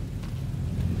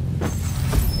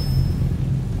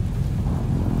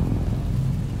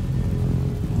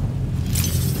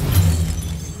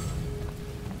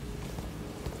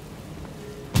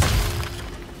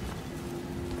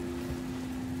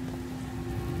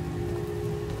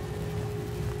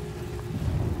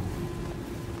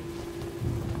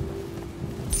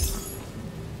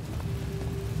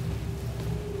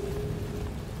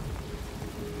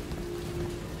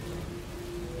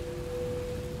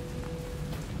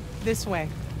 This way.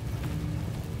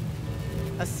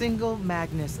 A single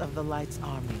Magnus of the Light's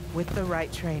army, with the right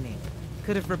training,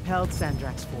 could have repelled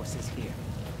Sandrak's forces here.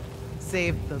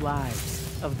 Saved the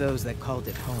lives of those that called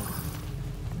it home.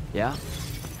 Yeah?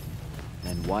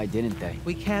 And why didn't they?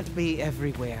 We can't be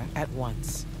everywhere at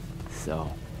once.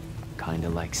 So, kinda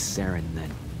like Saren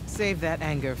then. Save that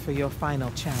anger for your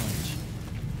final challenge.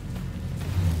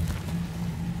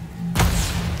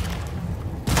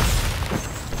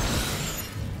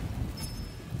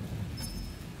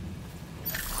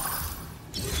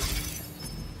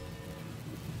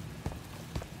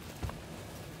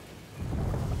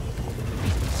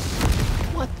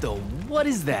 What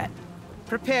is that?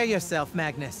 Prepare yourself,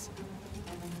 Magnus.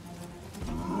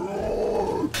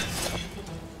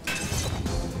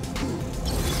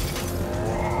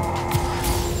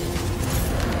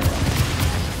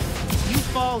 You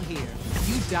fall here,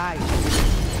 you die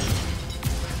here.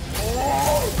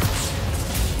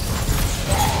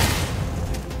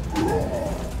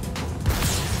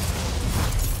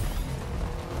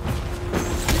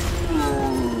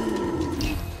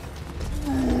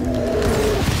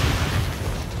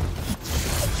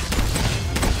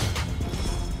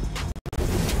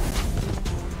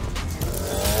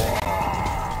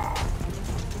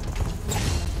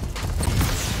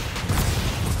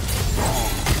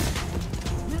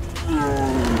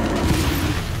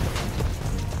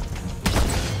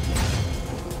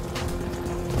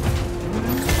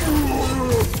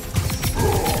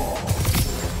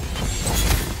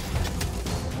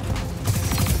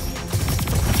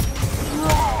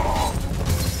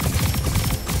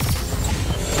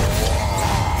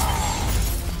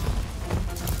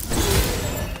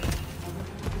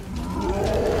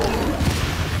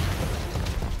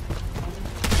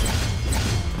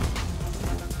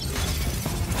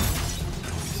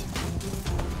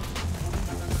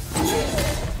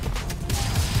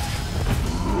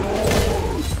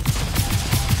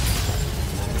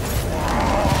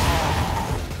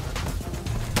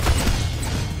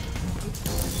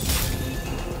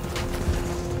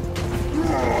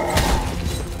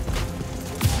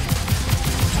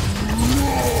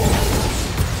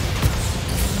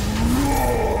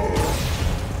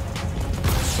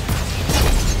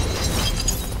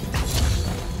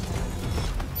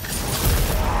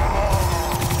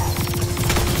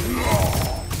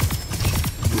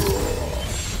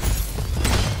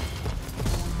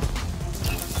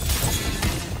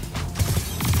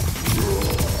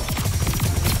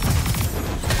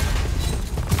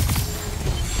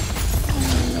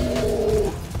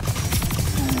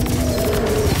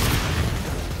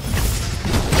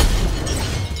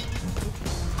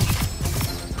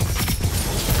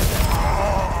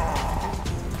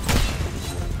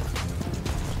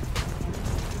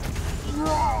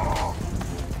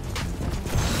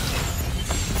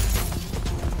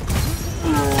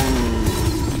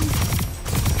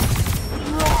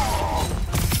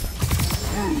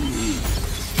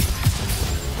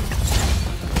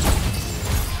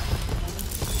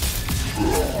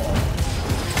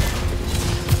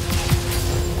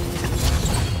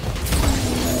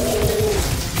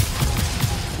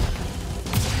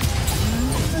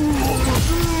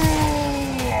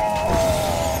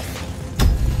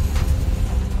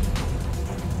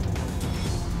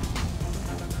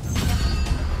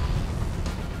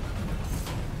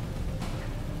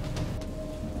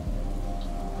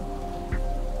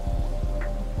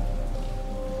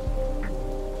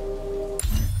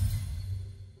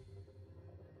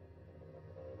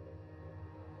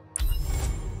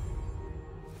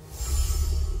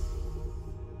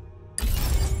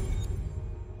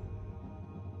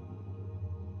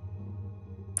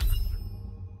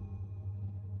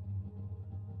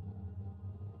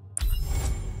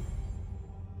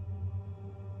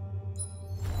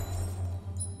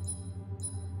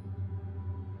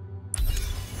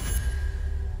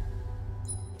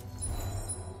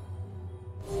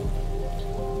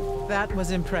 That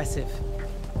was impressive.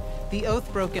 The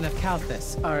Oathbroken of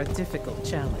Kalthus are a difficult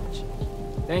challenge.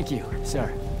 Thank you,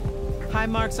 sir. High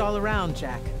marks all around,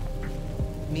 Jack.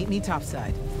 Meet me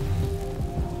topside.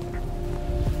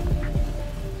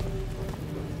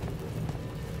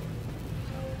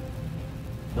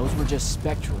 Those were just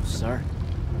spectrals, sir.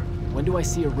 When do I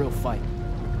see a real fight?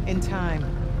 In time.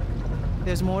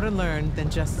 There's more to learn than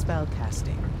just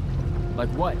spellcasting. Like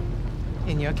what?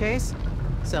 In your case,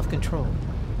 self-control.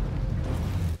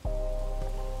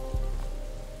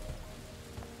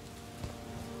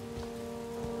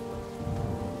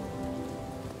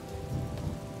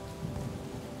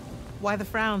 Why the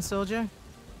frown, soldier?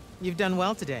 You've done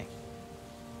well today.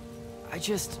 I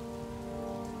guess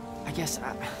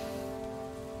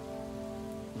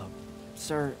Look,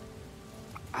 Sir,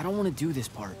 I don't want to do this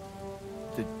part.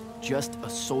 The just a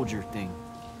soldier thing.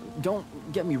 Don't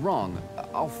get me wrong,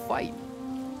 I'll fight.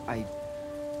 I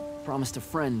promised a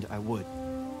friend I would.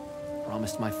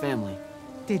 Promised my family.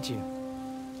 Did you?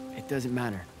 It doesn't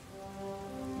matter.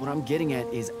 What I'm getting at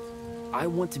is, I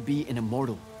want to be an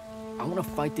immortal. I want to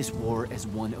fight this war as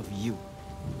one of you.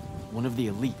 One of the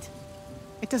elite.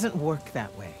 It doesn't work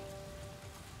that way.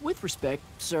 With respect,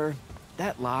 sir,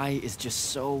 that lie is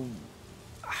just so...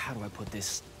 How do I put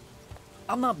this?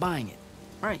 I'm not buying it.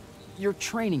 Right, you're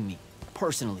training me,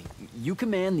 personally. You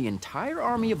command the entire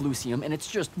army of Lucium, and it's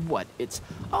just what? It's,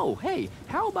 oh, hey,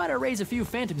 how about I raise a few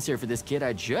phantoms here for this kid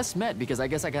I just met because I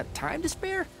guess I got time to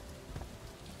spare?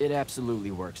 It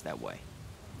absolutely works that way.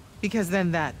 Because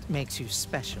then that makes you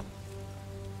special.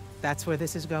 That's where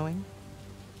this is going?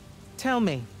 Tell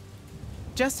me,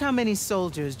 just how many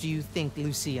soldiers do you think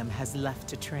Lucium has left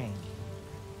to train?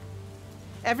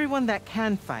 Everyone that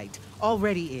can fight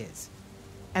already is,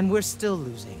 and we're still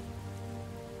losing.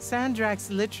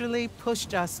 Sandrax literally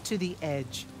pushed us to the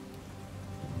edge.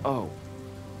 Oh,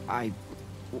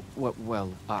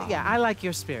 Yeah, I like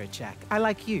your spirit, Jack. I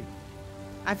like you.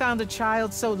 I found a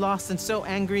child so lost and so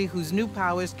angry whose new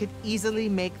powers could easily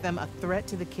make them a threat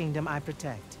to the kingdom I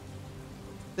protect.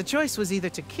 The choice was either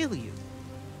to kill you,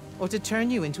 or to turn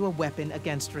you into a weapon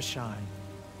against Rasharn.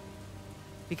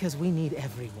 Because we need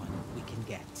everyone we can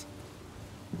get.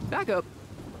 Back up.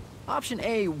 Option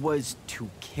A was to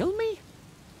kill me?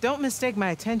 Don't mistake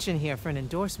my attention here for an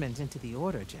endorsement into the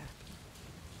Order, Jack.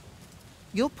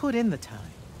 You'll put in the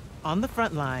time, on the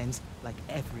front lines, like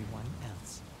everyone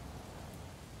else.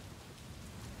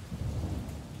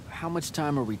 How much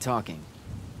time are we talking?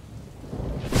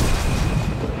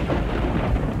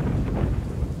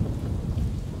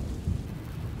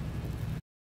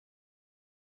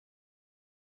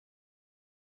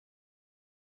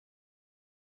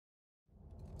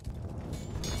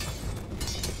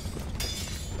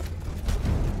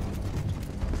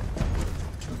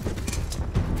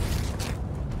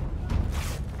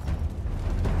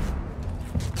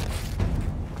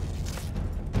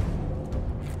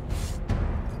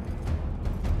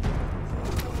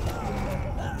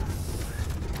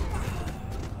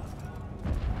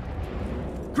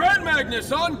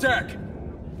 Magnus on deck!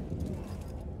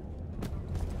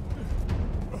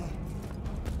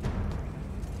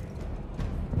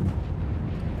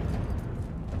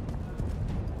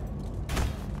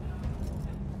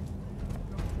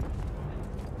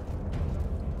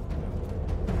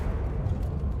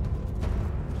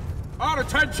 Our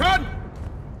attention!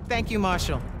 Thank you,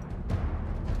 Marshal.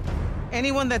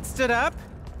 Anyone that stood up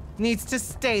needs to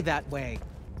stay that way.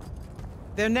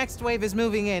 Their next wave is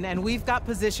moving in, and we've got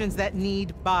positions that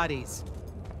need bodies.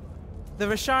 The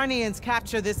Rasharnians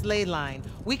capture this ley line,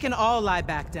 we can all lie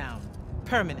back down.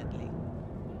 Permanently.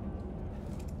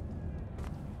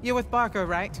 You're with Barker,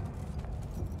 right?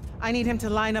 I need him to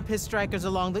line up his strikers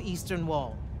along the eastern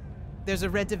wall. There's a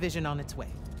red division on its way.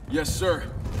 Yes, sir.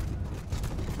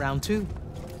 Round 2.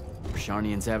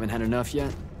 Rasharnians haven't had enough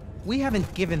yet? We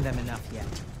haven't given them enough yet.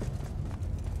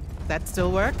 That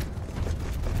still work?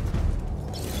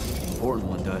 Important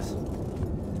one does.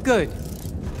 Good.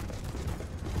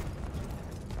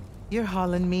 You're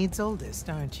Holland Mead's oldest,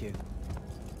 aren't you?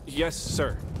 Yes,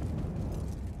 sir.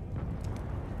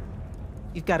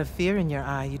 You've got a fear in your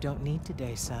eye you don't need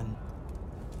today, son.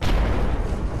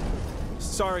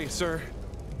 Sorry, sir.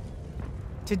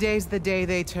 Today's the day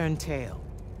they turn tail.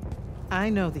 I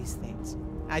know these things.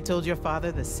 I told your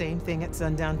father the same thing at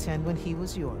Sundown 10 when he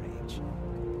was your age.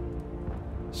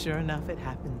 Sure enough, it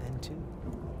happened then too.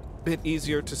 Bit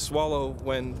easier to swallow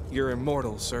when you're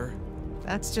immortal, sir.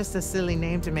 That's just a silly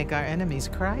name to make our enemies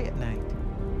cry at night.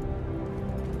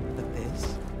 But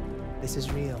this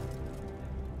is real.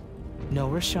 No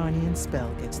Rasharnian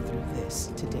spell gets through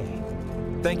this today.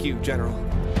 Thank you, General.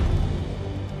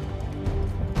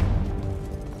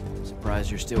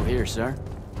 Surprised you're still here, sir.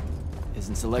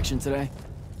 Isn't selection today?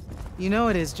 You know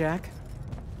it is, Jack.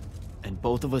 And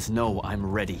both of us know I'm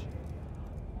ready.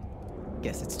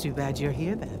 Guess it's too bad you're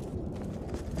here then.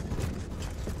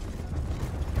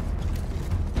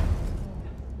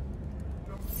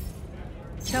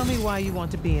 Tell me why you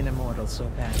want to be an immortal so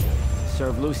badly.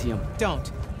 Serve Lucium.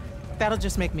 Don't. That'll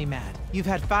just make me mad. You've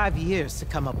had 5 years to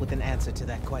come up with an answer to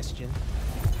that question.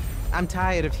 I'm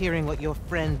tired of hearing what your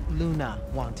friend Luna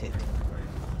wanted.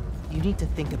 You need to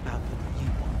think about what you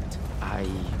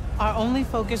want. Our only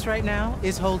focus right now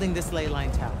is holding this ley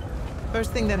line tower.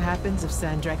 First thing that happens if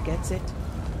Sandrak gets it,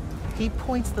 he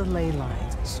points the ley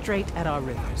lines straight at our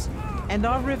rivers. And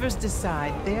our rivers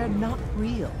decide they're not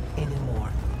real anymore.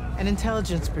 An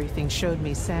intelligence briefing showed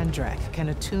me Sandrak can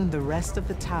attune the rest of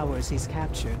the towers he's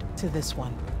captured to this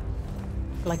one.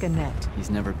 Like a net.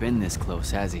 He's never been this close,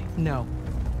 has he? No.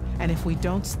 And if we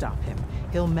don't stop him,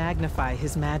 he'll magnify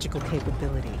his magical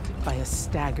capability by a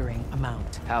staggering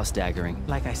amount. How staggering?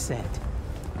 Like I said,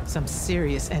 some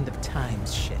serious end of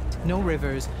times shit. No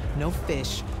rivers, no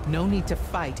fish, no need to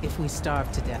fight if we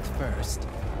starve to death first.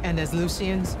 And as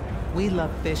Lucians, we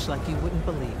love fish like you wouldn't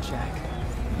believe, Jack.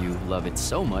 You love it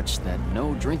so much that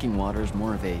no drinking water's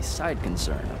more of a side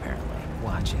concern, apparently.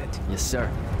 Watch it. Yes,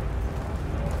 sir.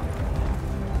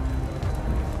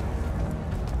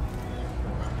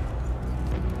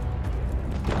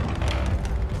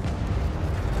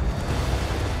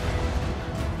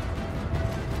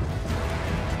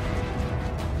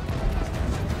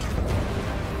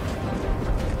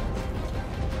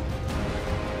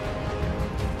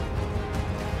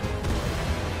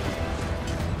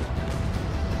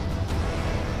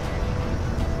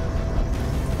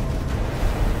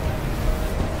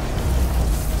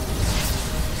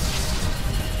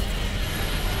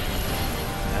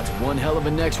 One hell of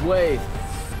a next wave.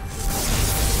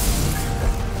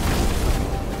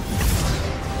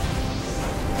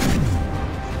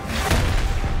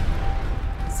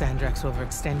 Sandrak's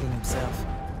overextending himself.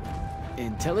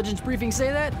 Intelligence briefings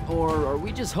say that? Or are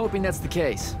we just hoping that's the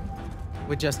case?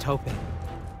 We're just hoping.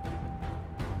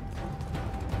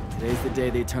 Today's the day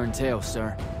they turn tail,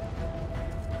 sir.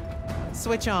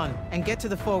 Switch on and get to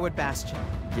the forward bastion.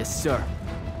 Yes, sir.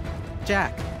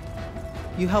 Jack,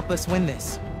 you help us win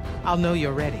this. I'll know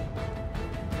you're ready.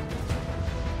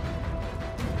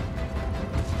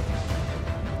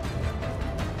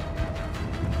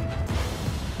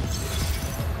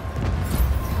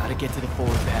 Gotta get to the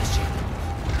forward bastion.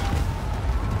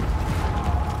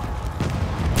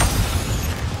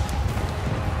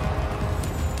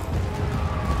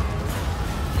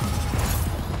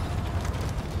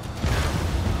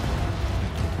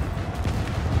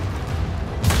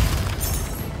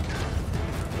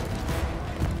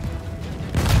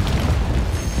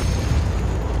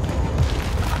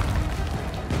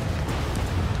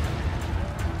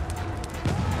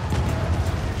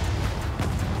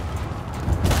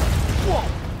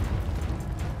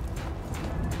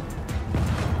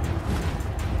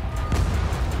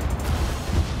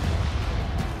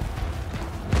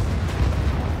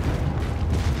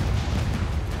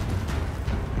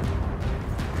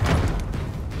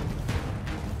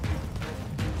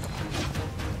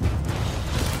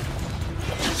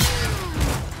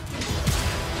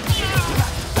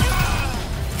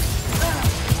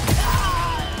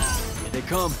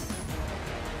 Come.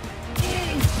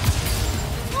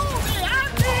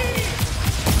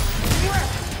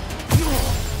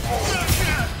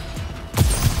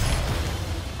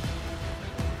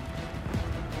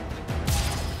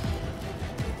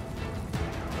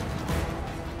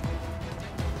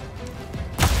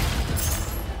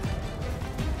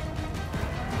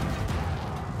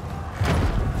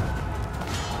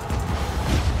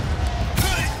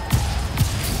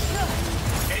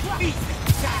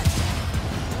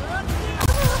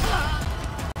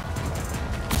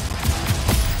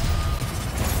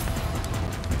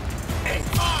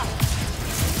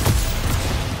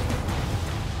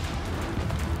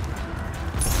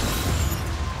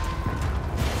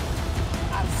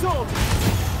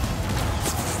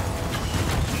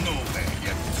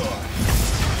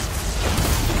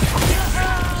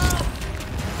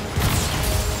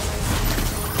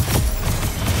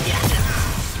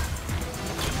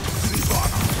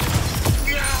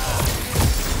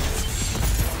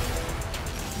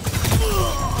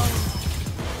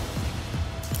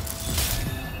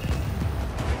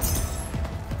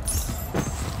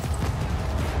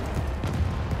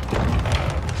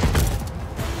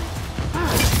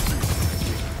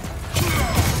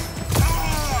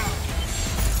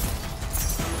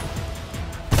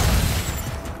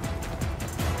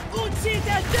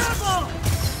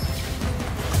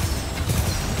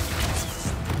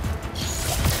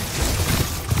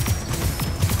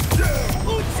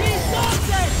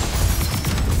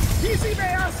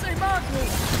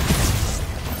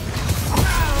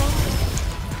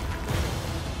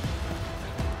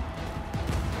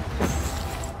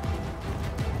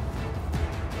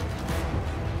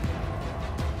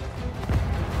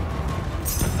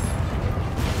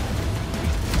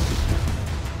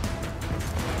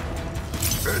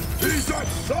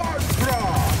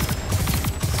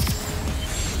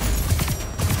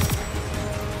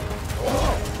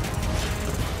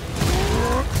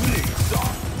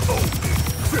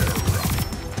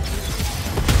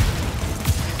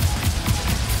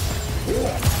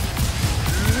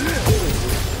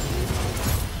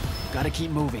 keep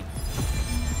moving.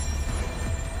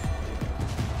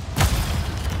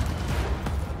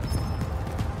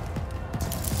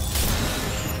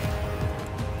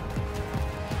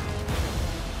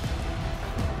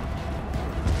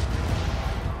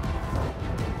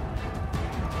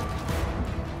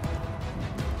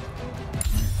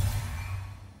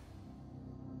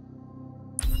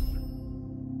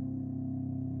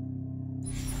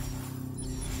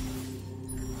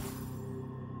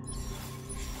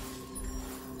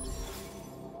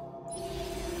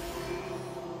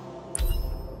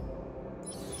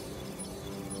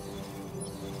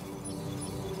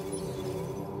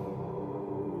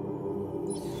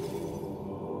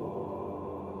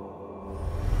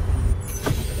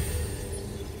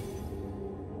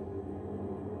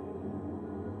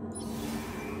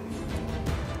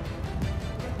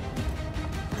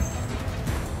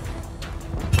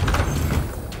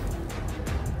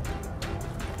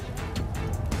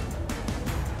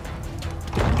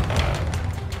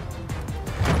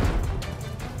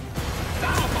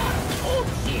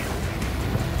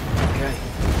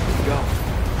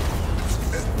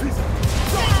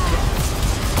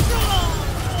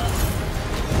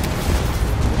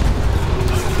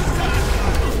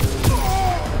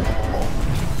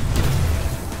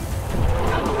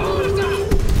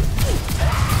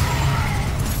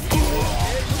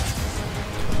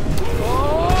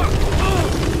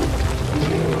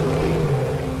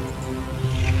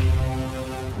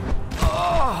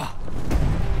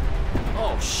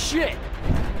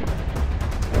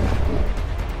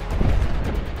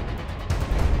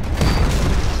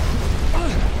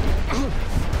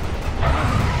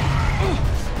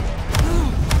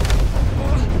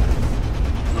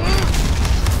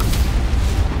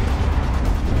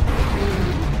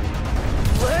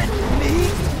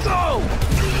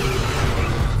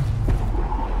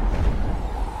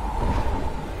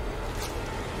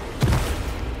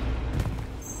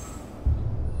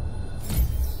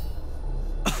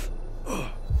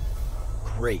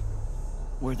 Great.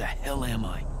 Where the hell am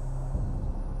I?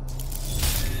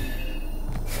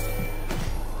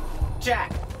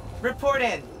 Jack, report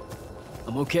in.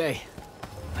 I'm okay.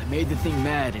 I made the thing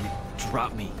mad and it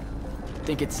dropped me. I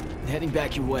think it's heading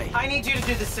back your way. I need you to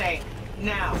do the same.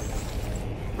 Now.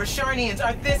 Rasharnians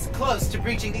are this close to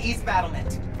breaching the East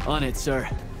Battlement. On it, sir.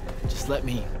 Just let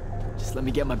me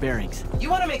get my bearings.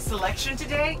 You want to make selection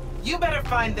today? You better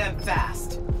find them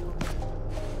fast.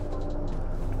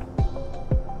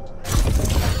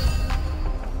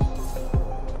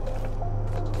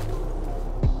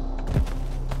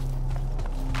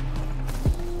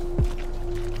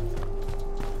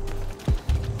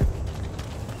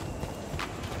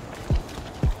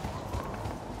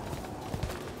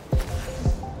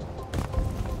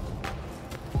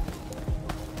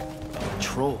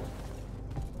 Troll.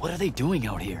 What are they doing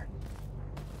out here?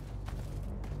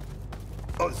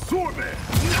 Absorbe!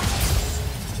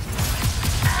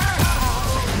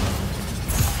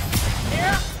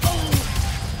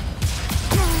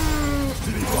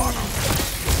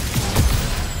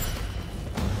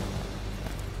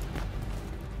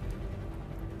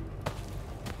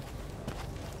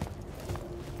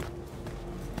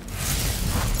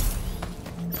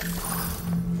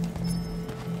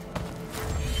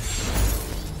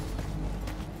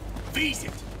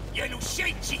 Visit! Yellow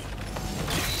Sheichi!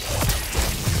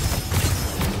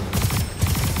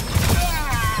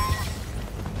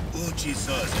 Uchi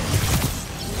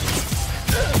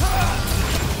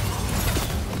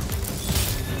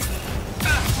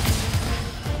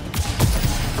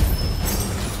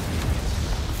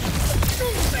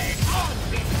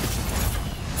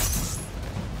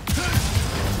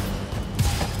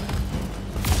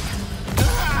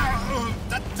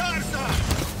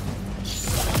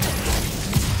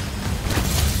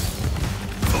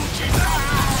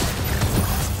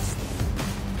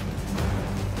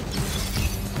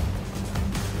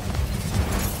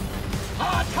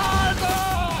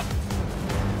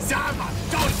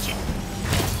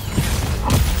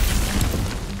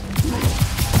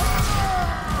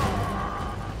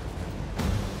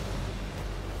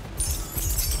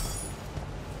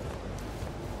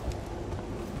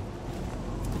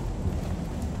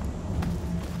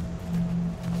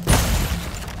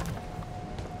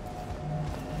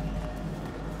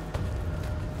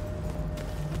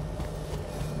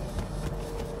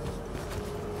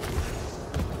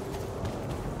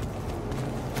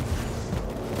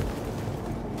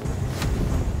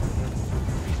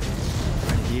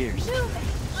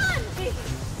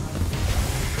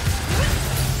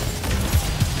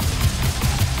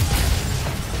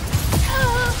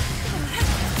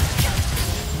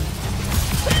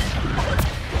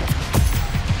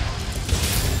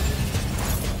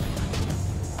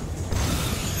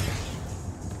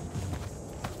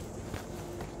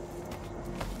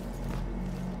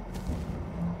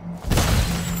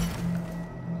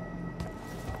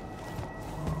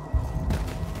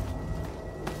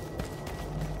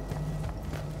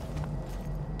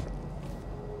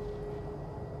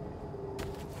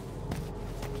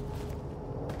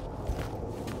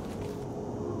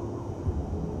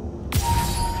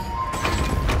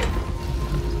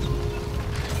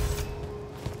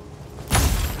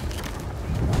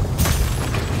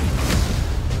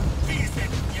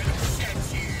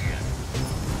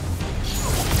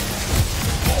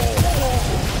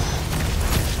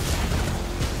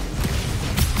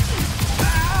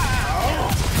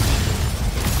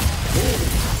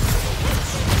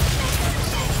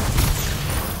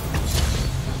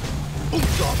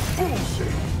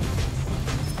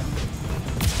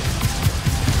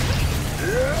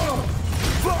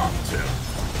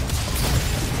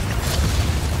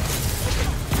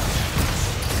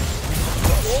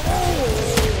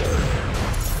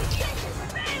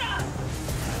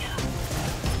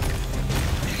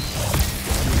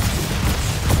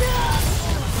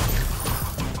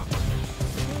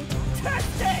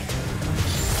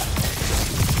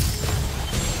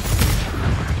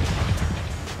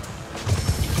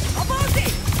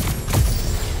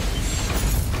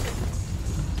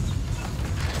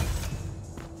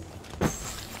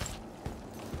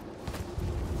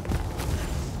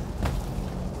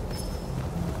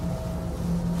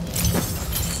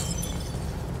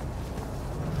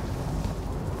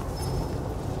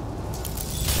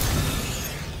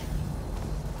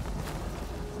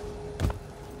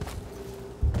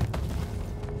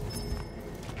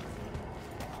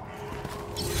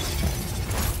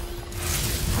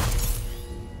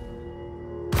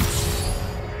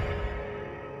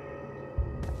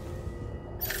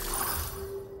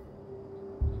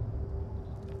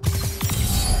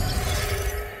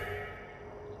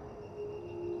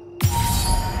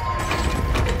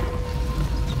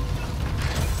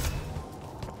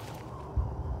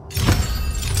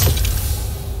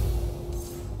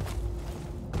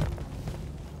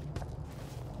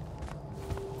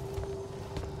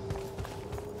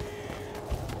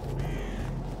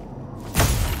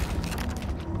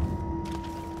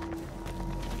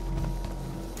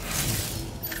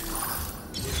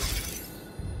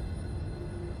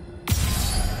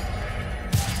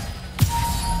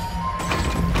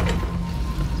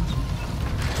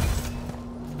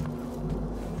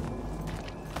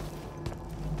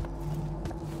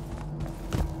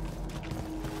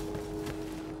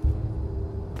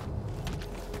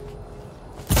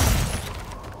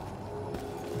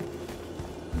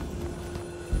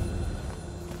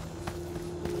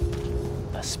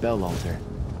A spell altar.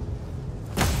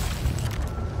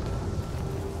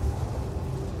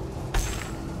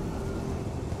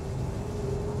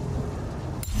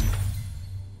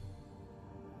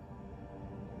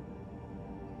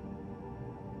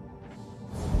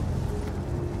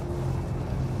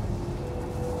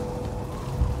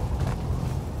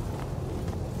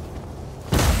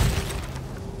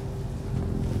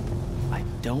 I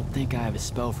don't think I have a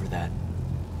spell for that.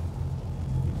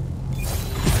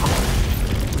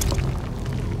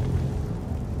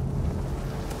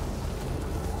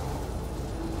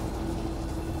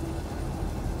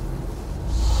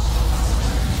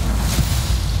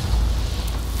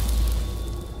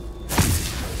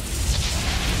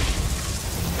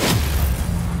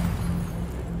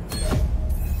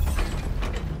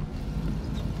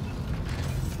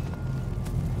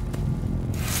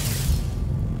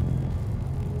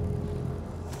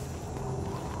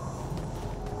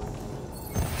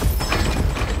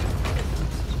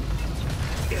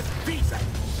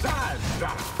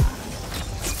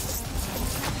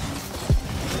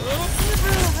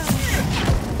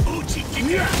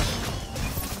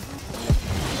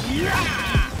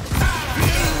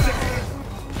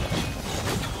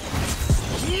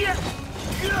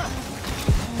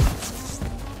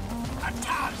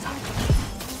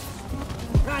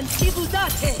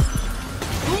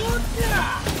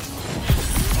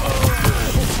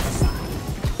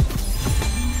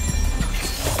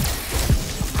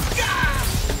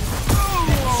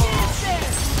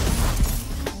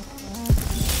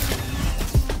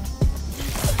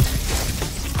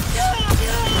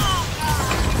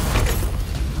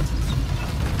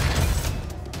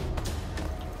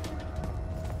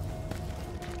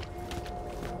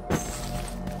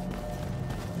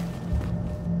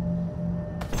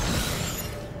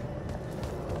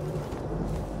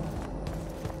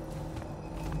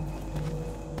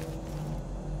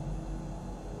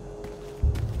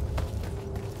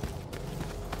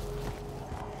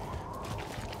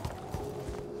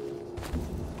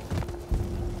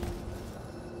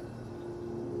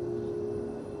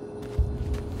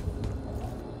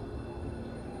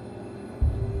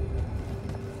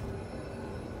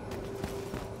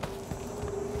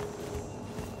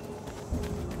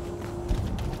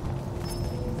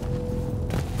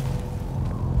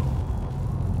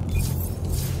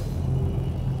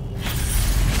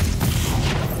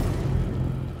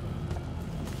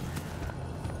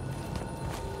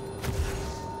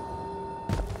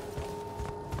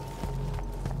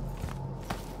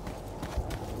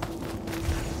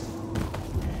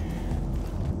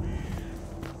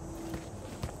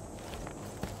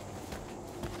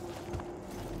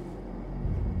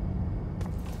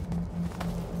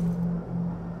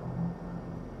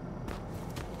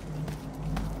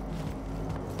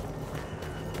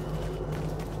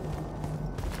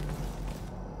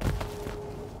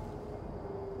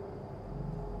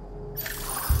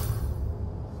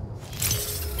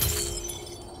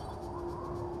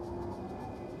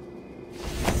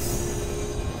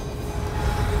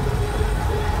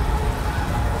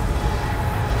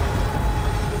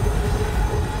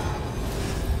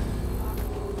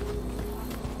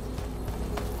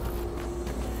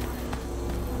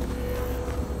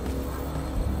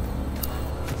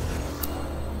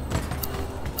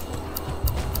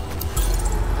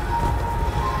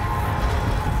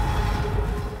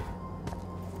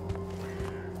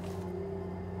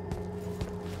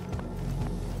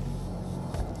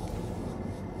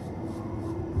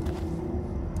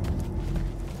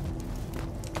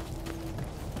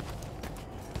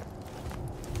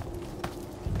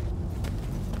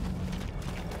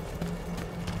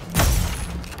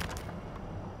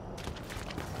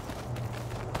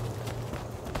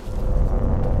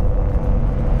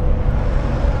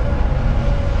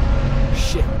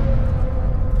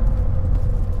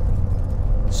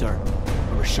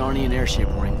 alien airship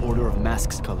wearing Order of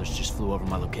Masks colors just flew over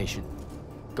my location.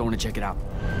 Going to check it out.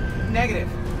 Negative.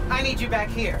 I need you back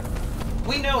here.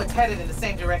 We know it's headed in the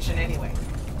same direction anyway.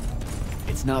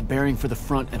 It's not bearing for the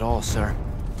front at all, sir.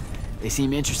 They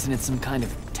seem interested in some kind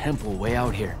of temple way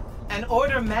out here. An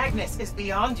Order Magnus is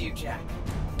beyond you, Jack.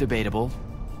 Debatable.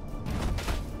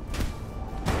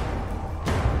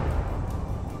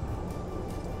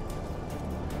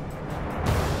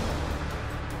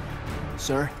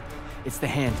 Sir, it's the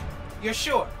hand. You're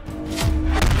sure?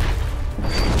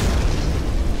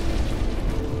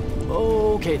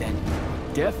 Okay then.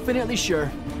 Definitely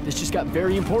sure. This just got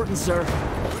very important, sir.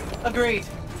 Agreed.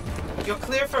 You're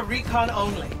clear for recon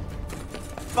only.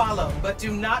 Follow, but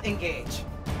do not engage.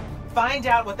 Find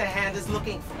out what the hand is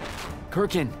looking for.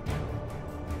 Kirkin.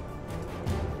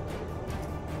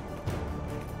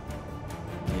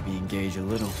 Maybe engage a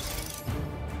little.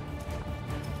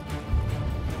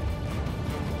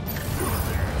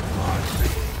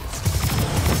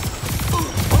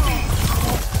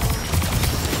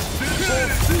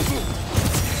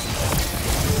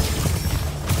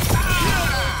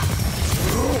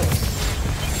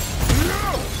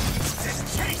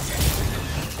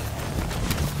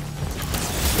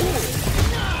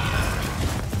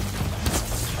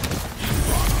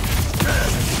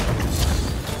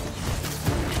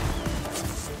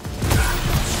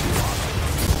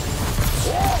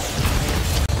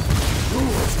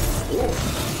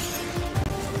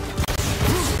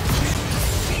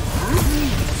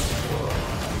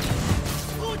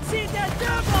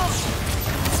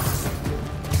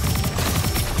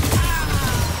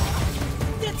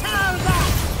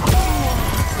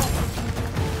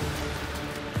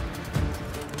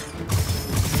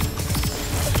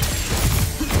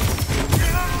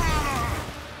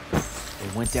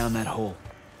 Went down that hole.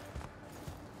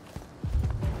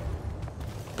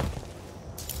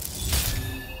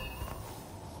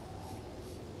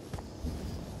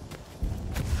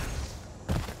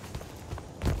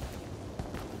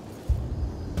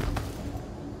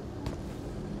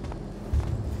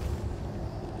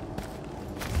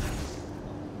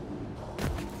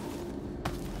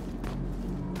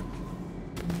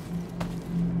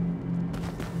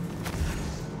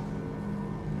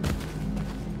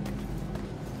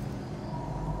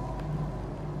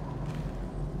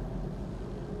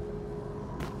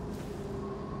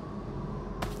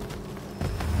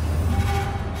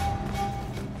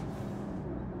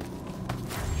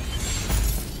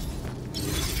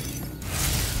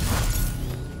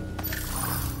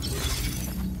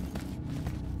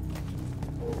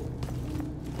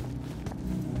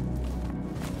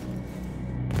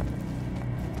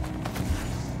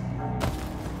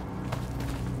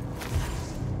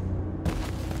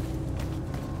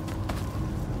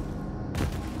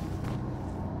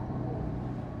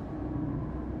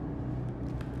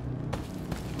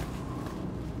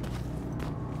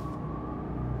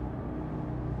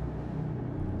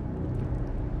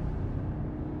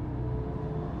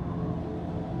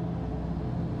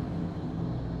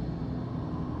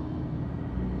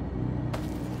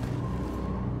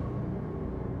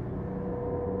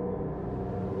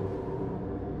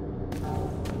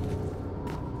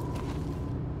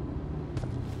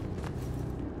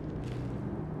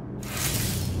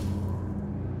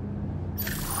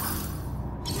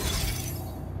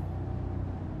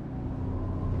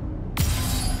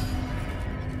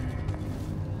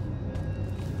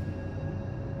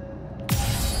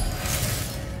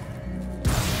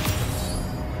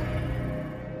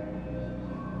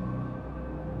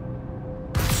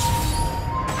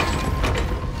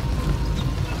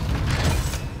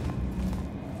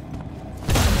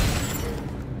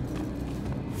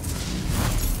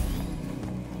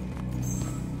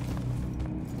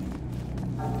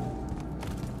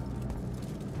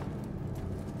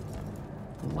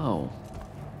 Whoa.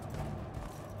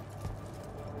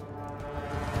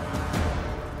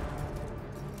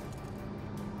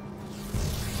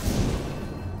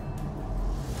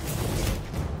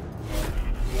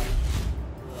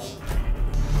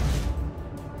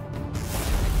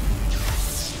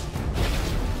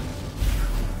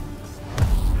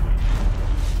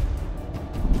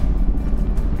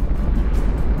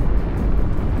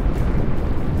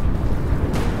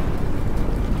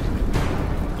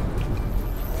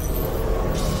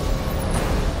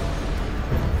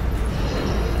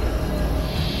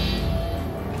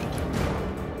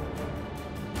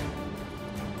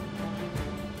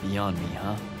 Beyond me,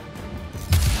 huh?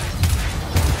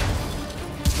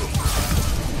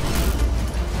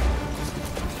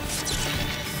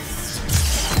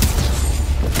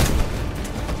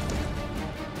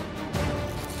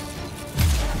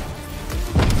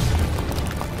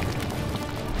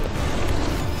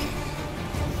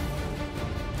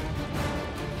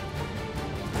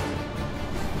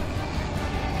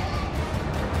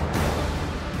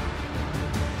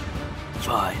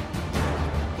 fine.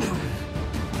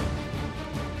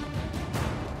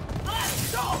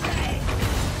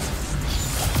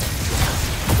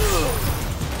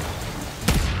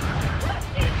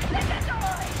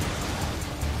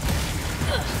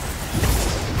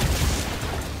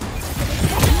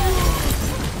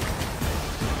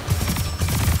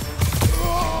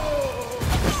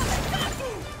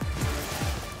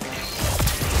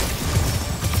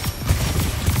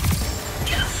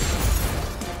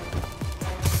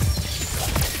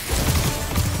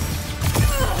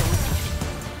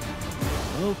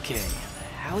 Okay,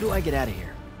 how do I get out of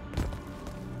here?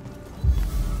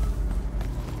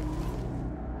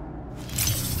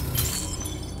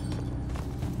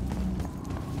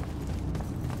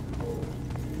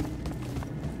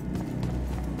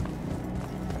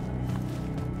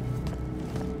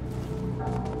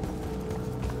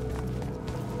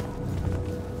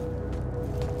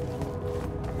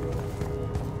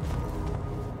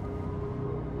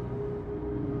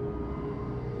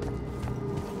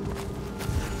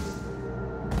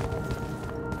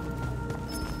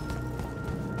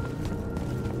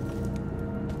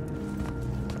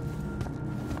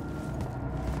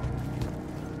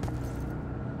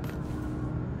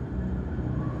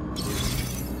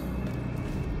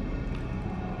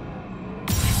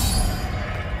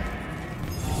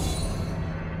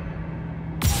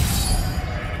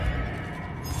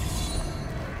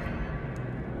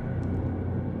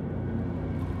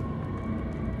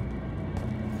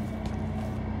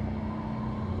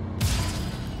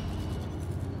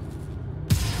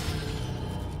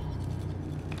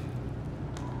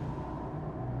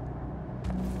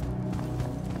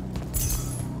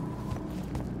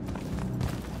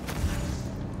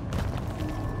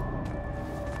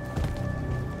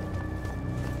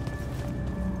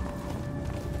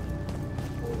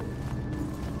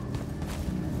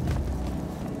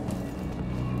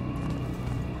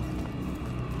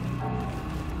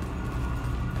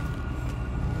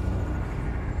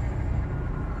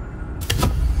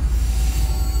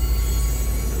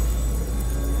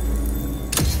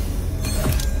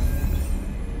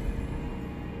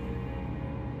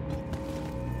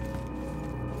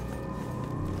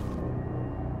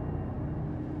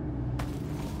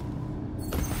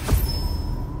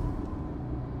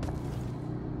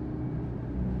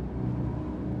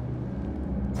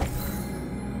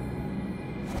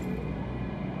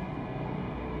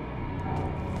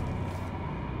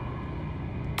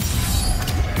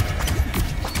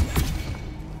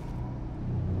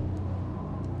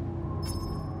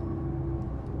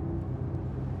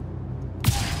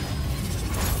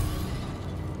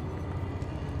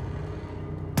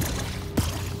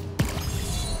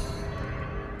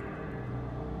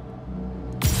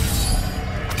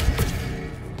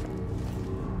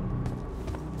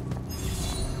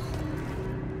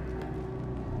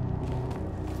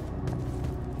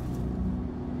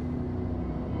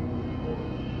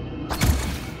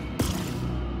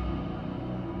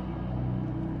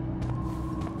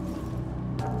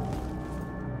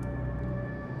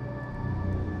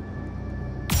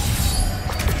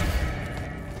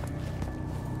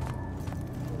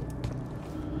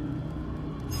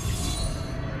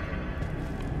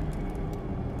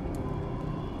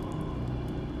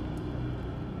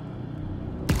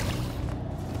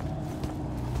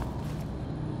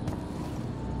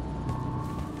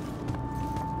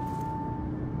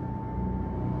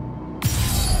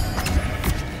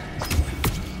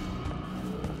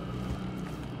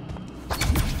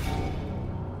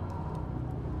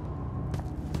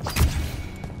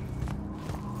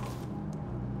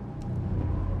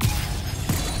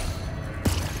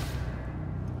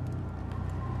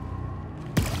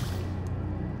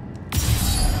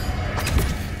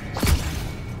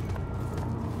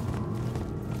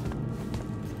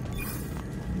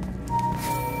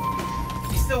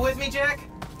 Still with me, Jack?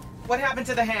 What happened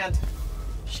to the hand?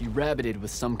 She rabbited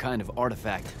with some kind of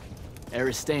artifact.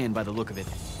 Aristean by the look of it.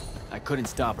 I couldn't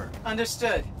stop her.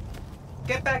 Understood.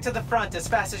 Get back to the front as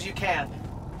fast as you can.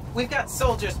 We've got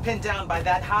soldiers pinned down by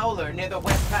that howler near the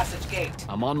West Passage gate.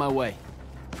 I'm on my way.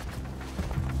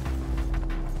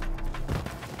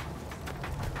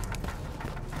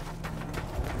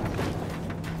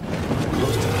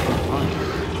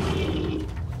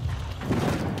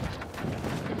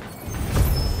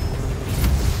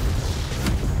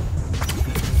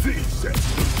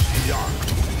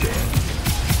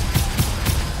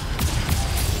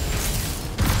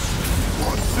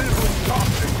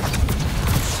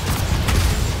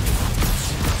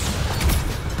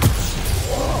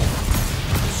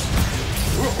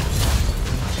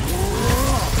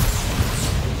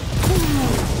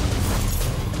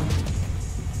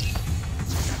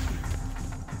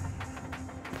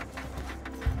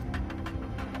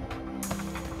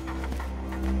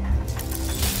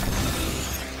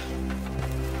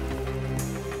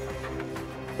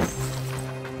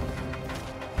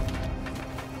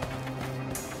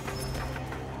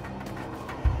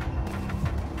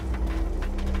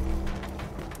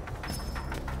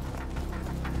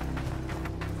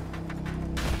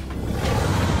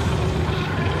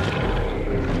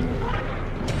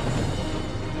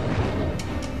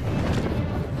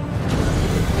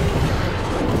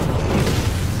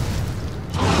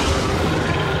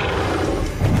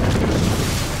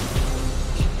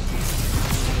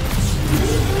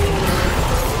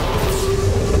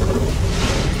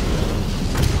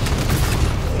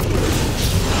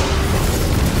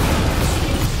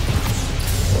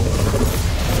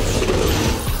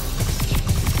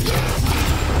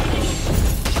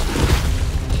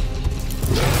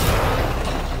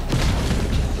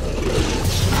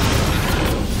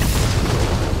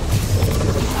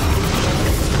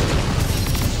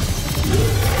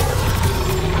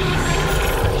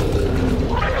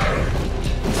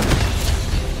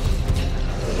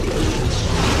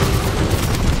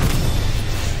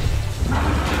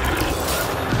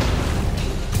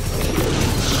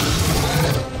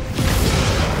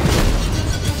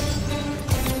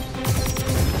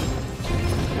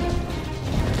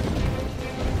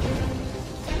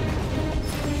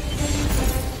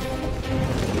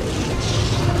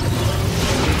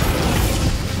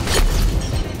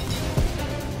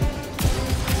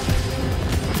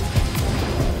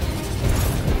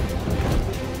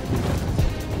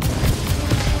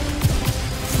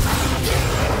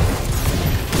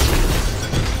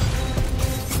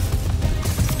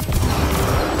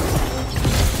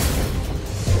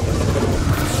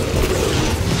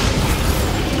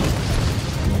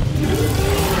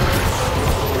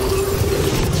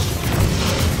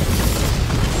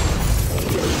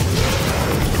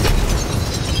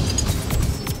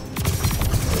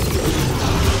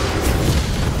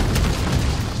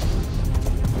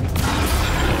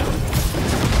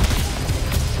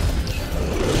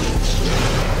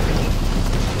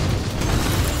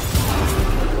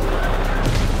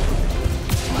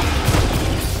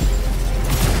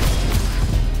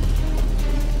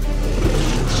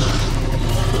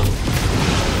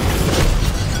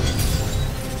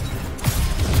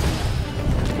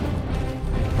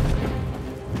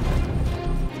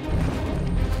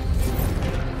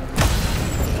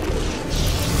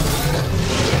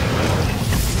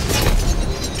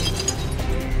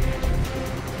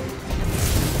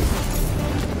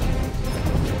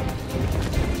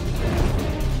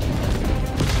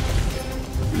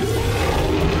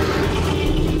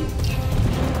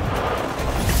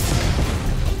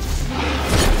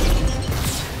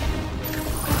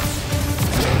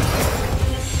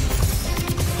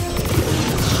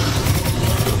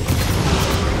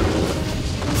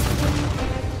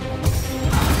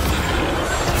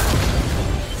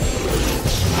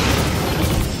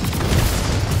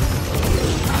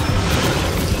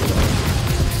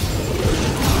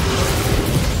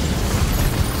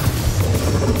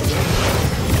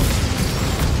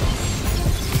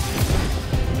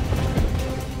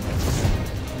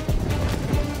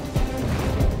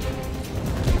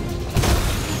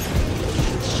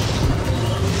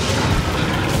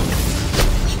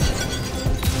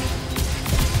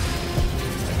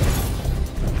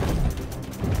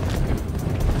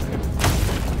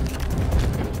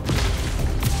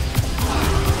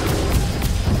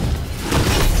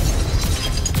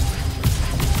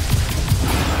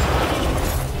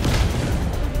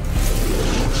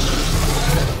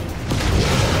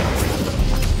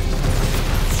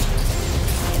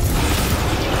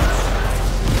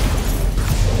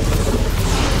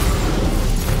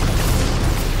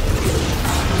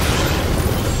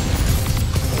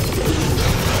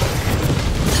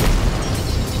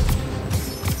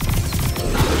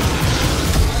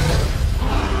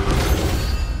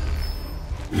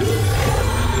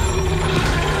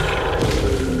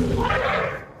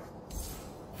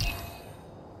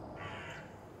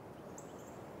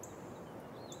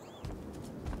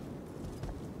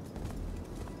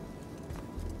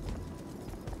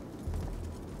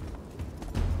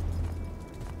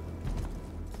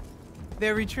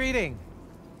 They're retreating.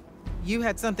 You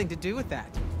had something to do with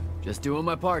that. Just doing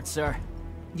my part, sir.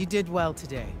 You did well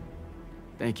today.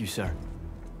 Thank you, sir.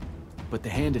 But the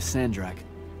Hand of Sandrak,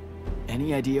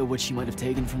 any idea what she might have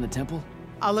taken from the temple?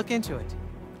 I'll look into it.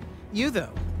 You,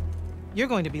 though, you're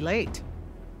going to be late.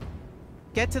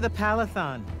 Get to the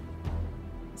Palathon.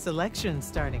 Selection's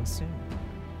starting soon.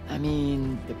 I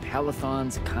mean, the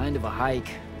Palathon's kind of a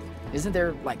hike. Isn't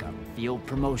there, like, a field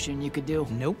promotion you could do?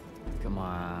 Nope. Come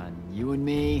on, you and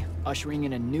me, ushering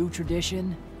in a new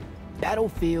tradition?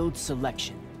 Battlefield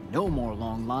selection. No more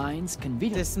long lines,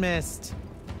 convenient. Dismissed.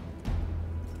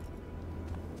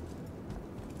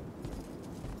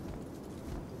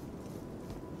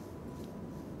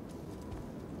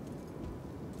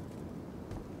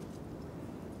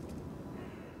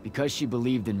 Because she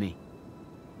believed in me.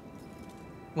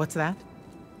 What's that?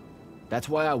 That's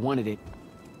why I wanted it.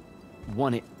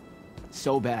 Want it.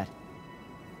 So bad.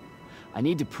 I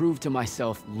need to prove to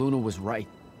myself Luna was right.